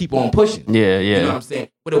and just keep on pushing. Yeah. You know what I'm saying?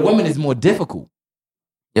 But a woman is more difficult.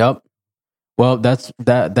 Yep. Well,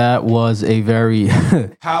 that was a very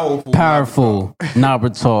powerful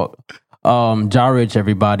Nabruh talk. JaRich,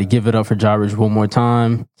 everybody, give it up for JaRich one more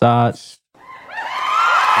time. Saj.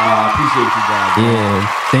 I appreciate you guys. Yeah,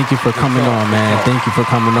 thank you for coming on, man. Thank you for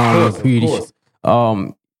coming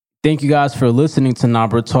on. Thank you guys for listening to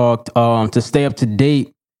Nabruh Talk. To stay up to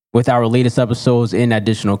date with our latest episodes and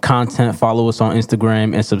additional content, follow us on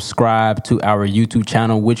Instagram and subscribe to our YouTube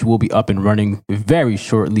channel, which will be up and running very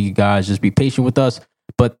shortly, guys. Just be patient with us.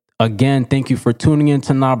 But again, thank you for tuning in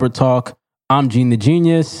to Nabruh Talk. I'm Gene the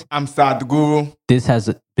Genius. I'm Saad the Guru. This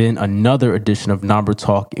has been another edition of Nabruh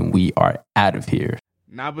Talk, and we are out of here.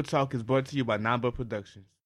 Nabruh Talk is brought to you by Nabruh Productions.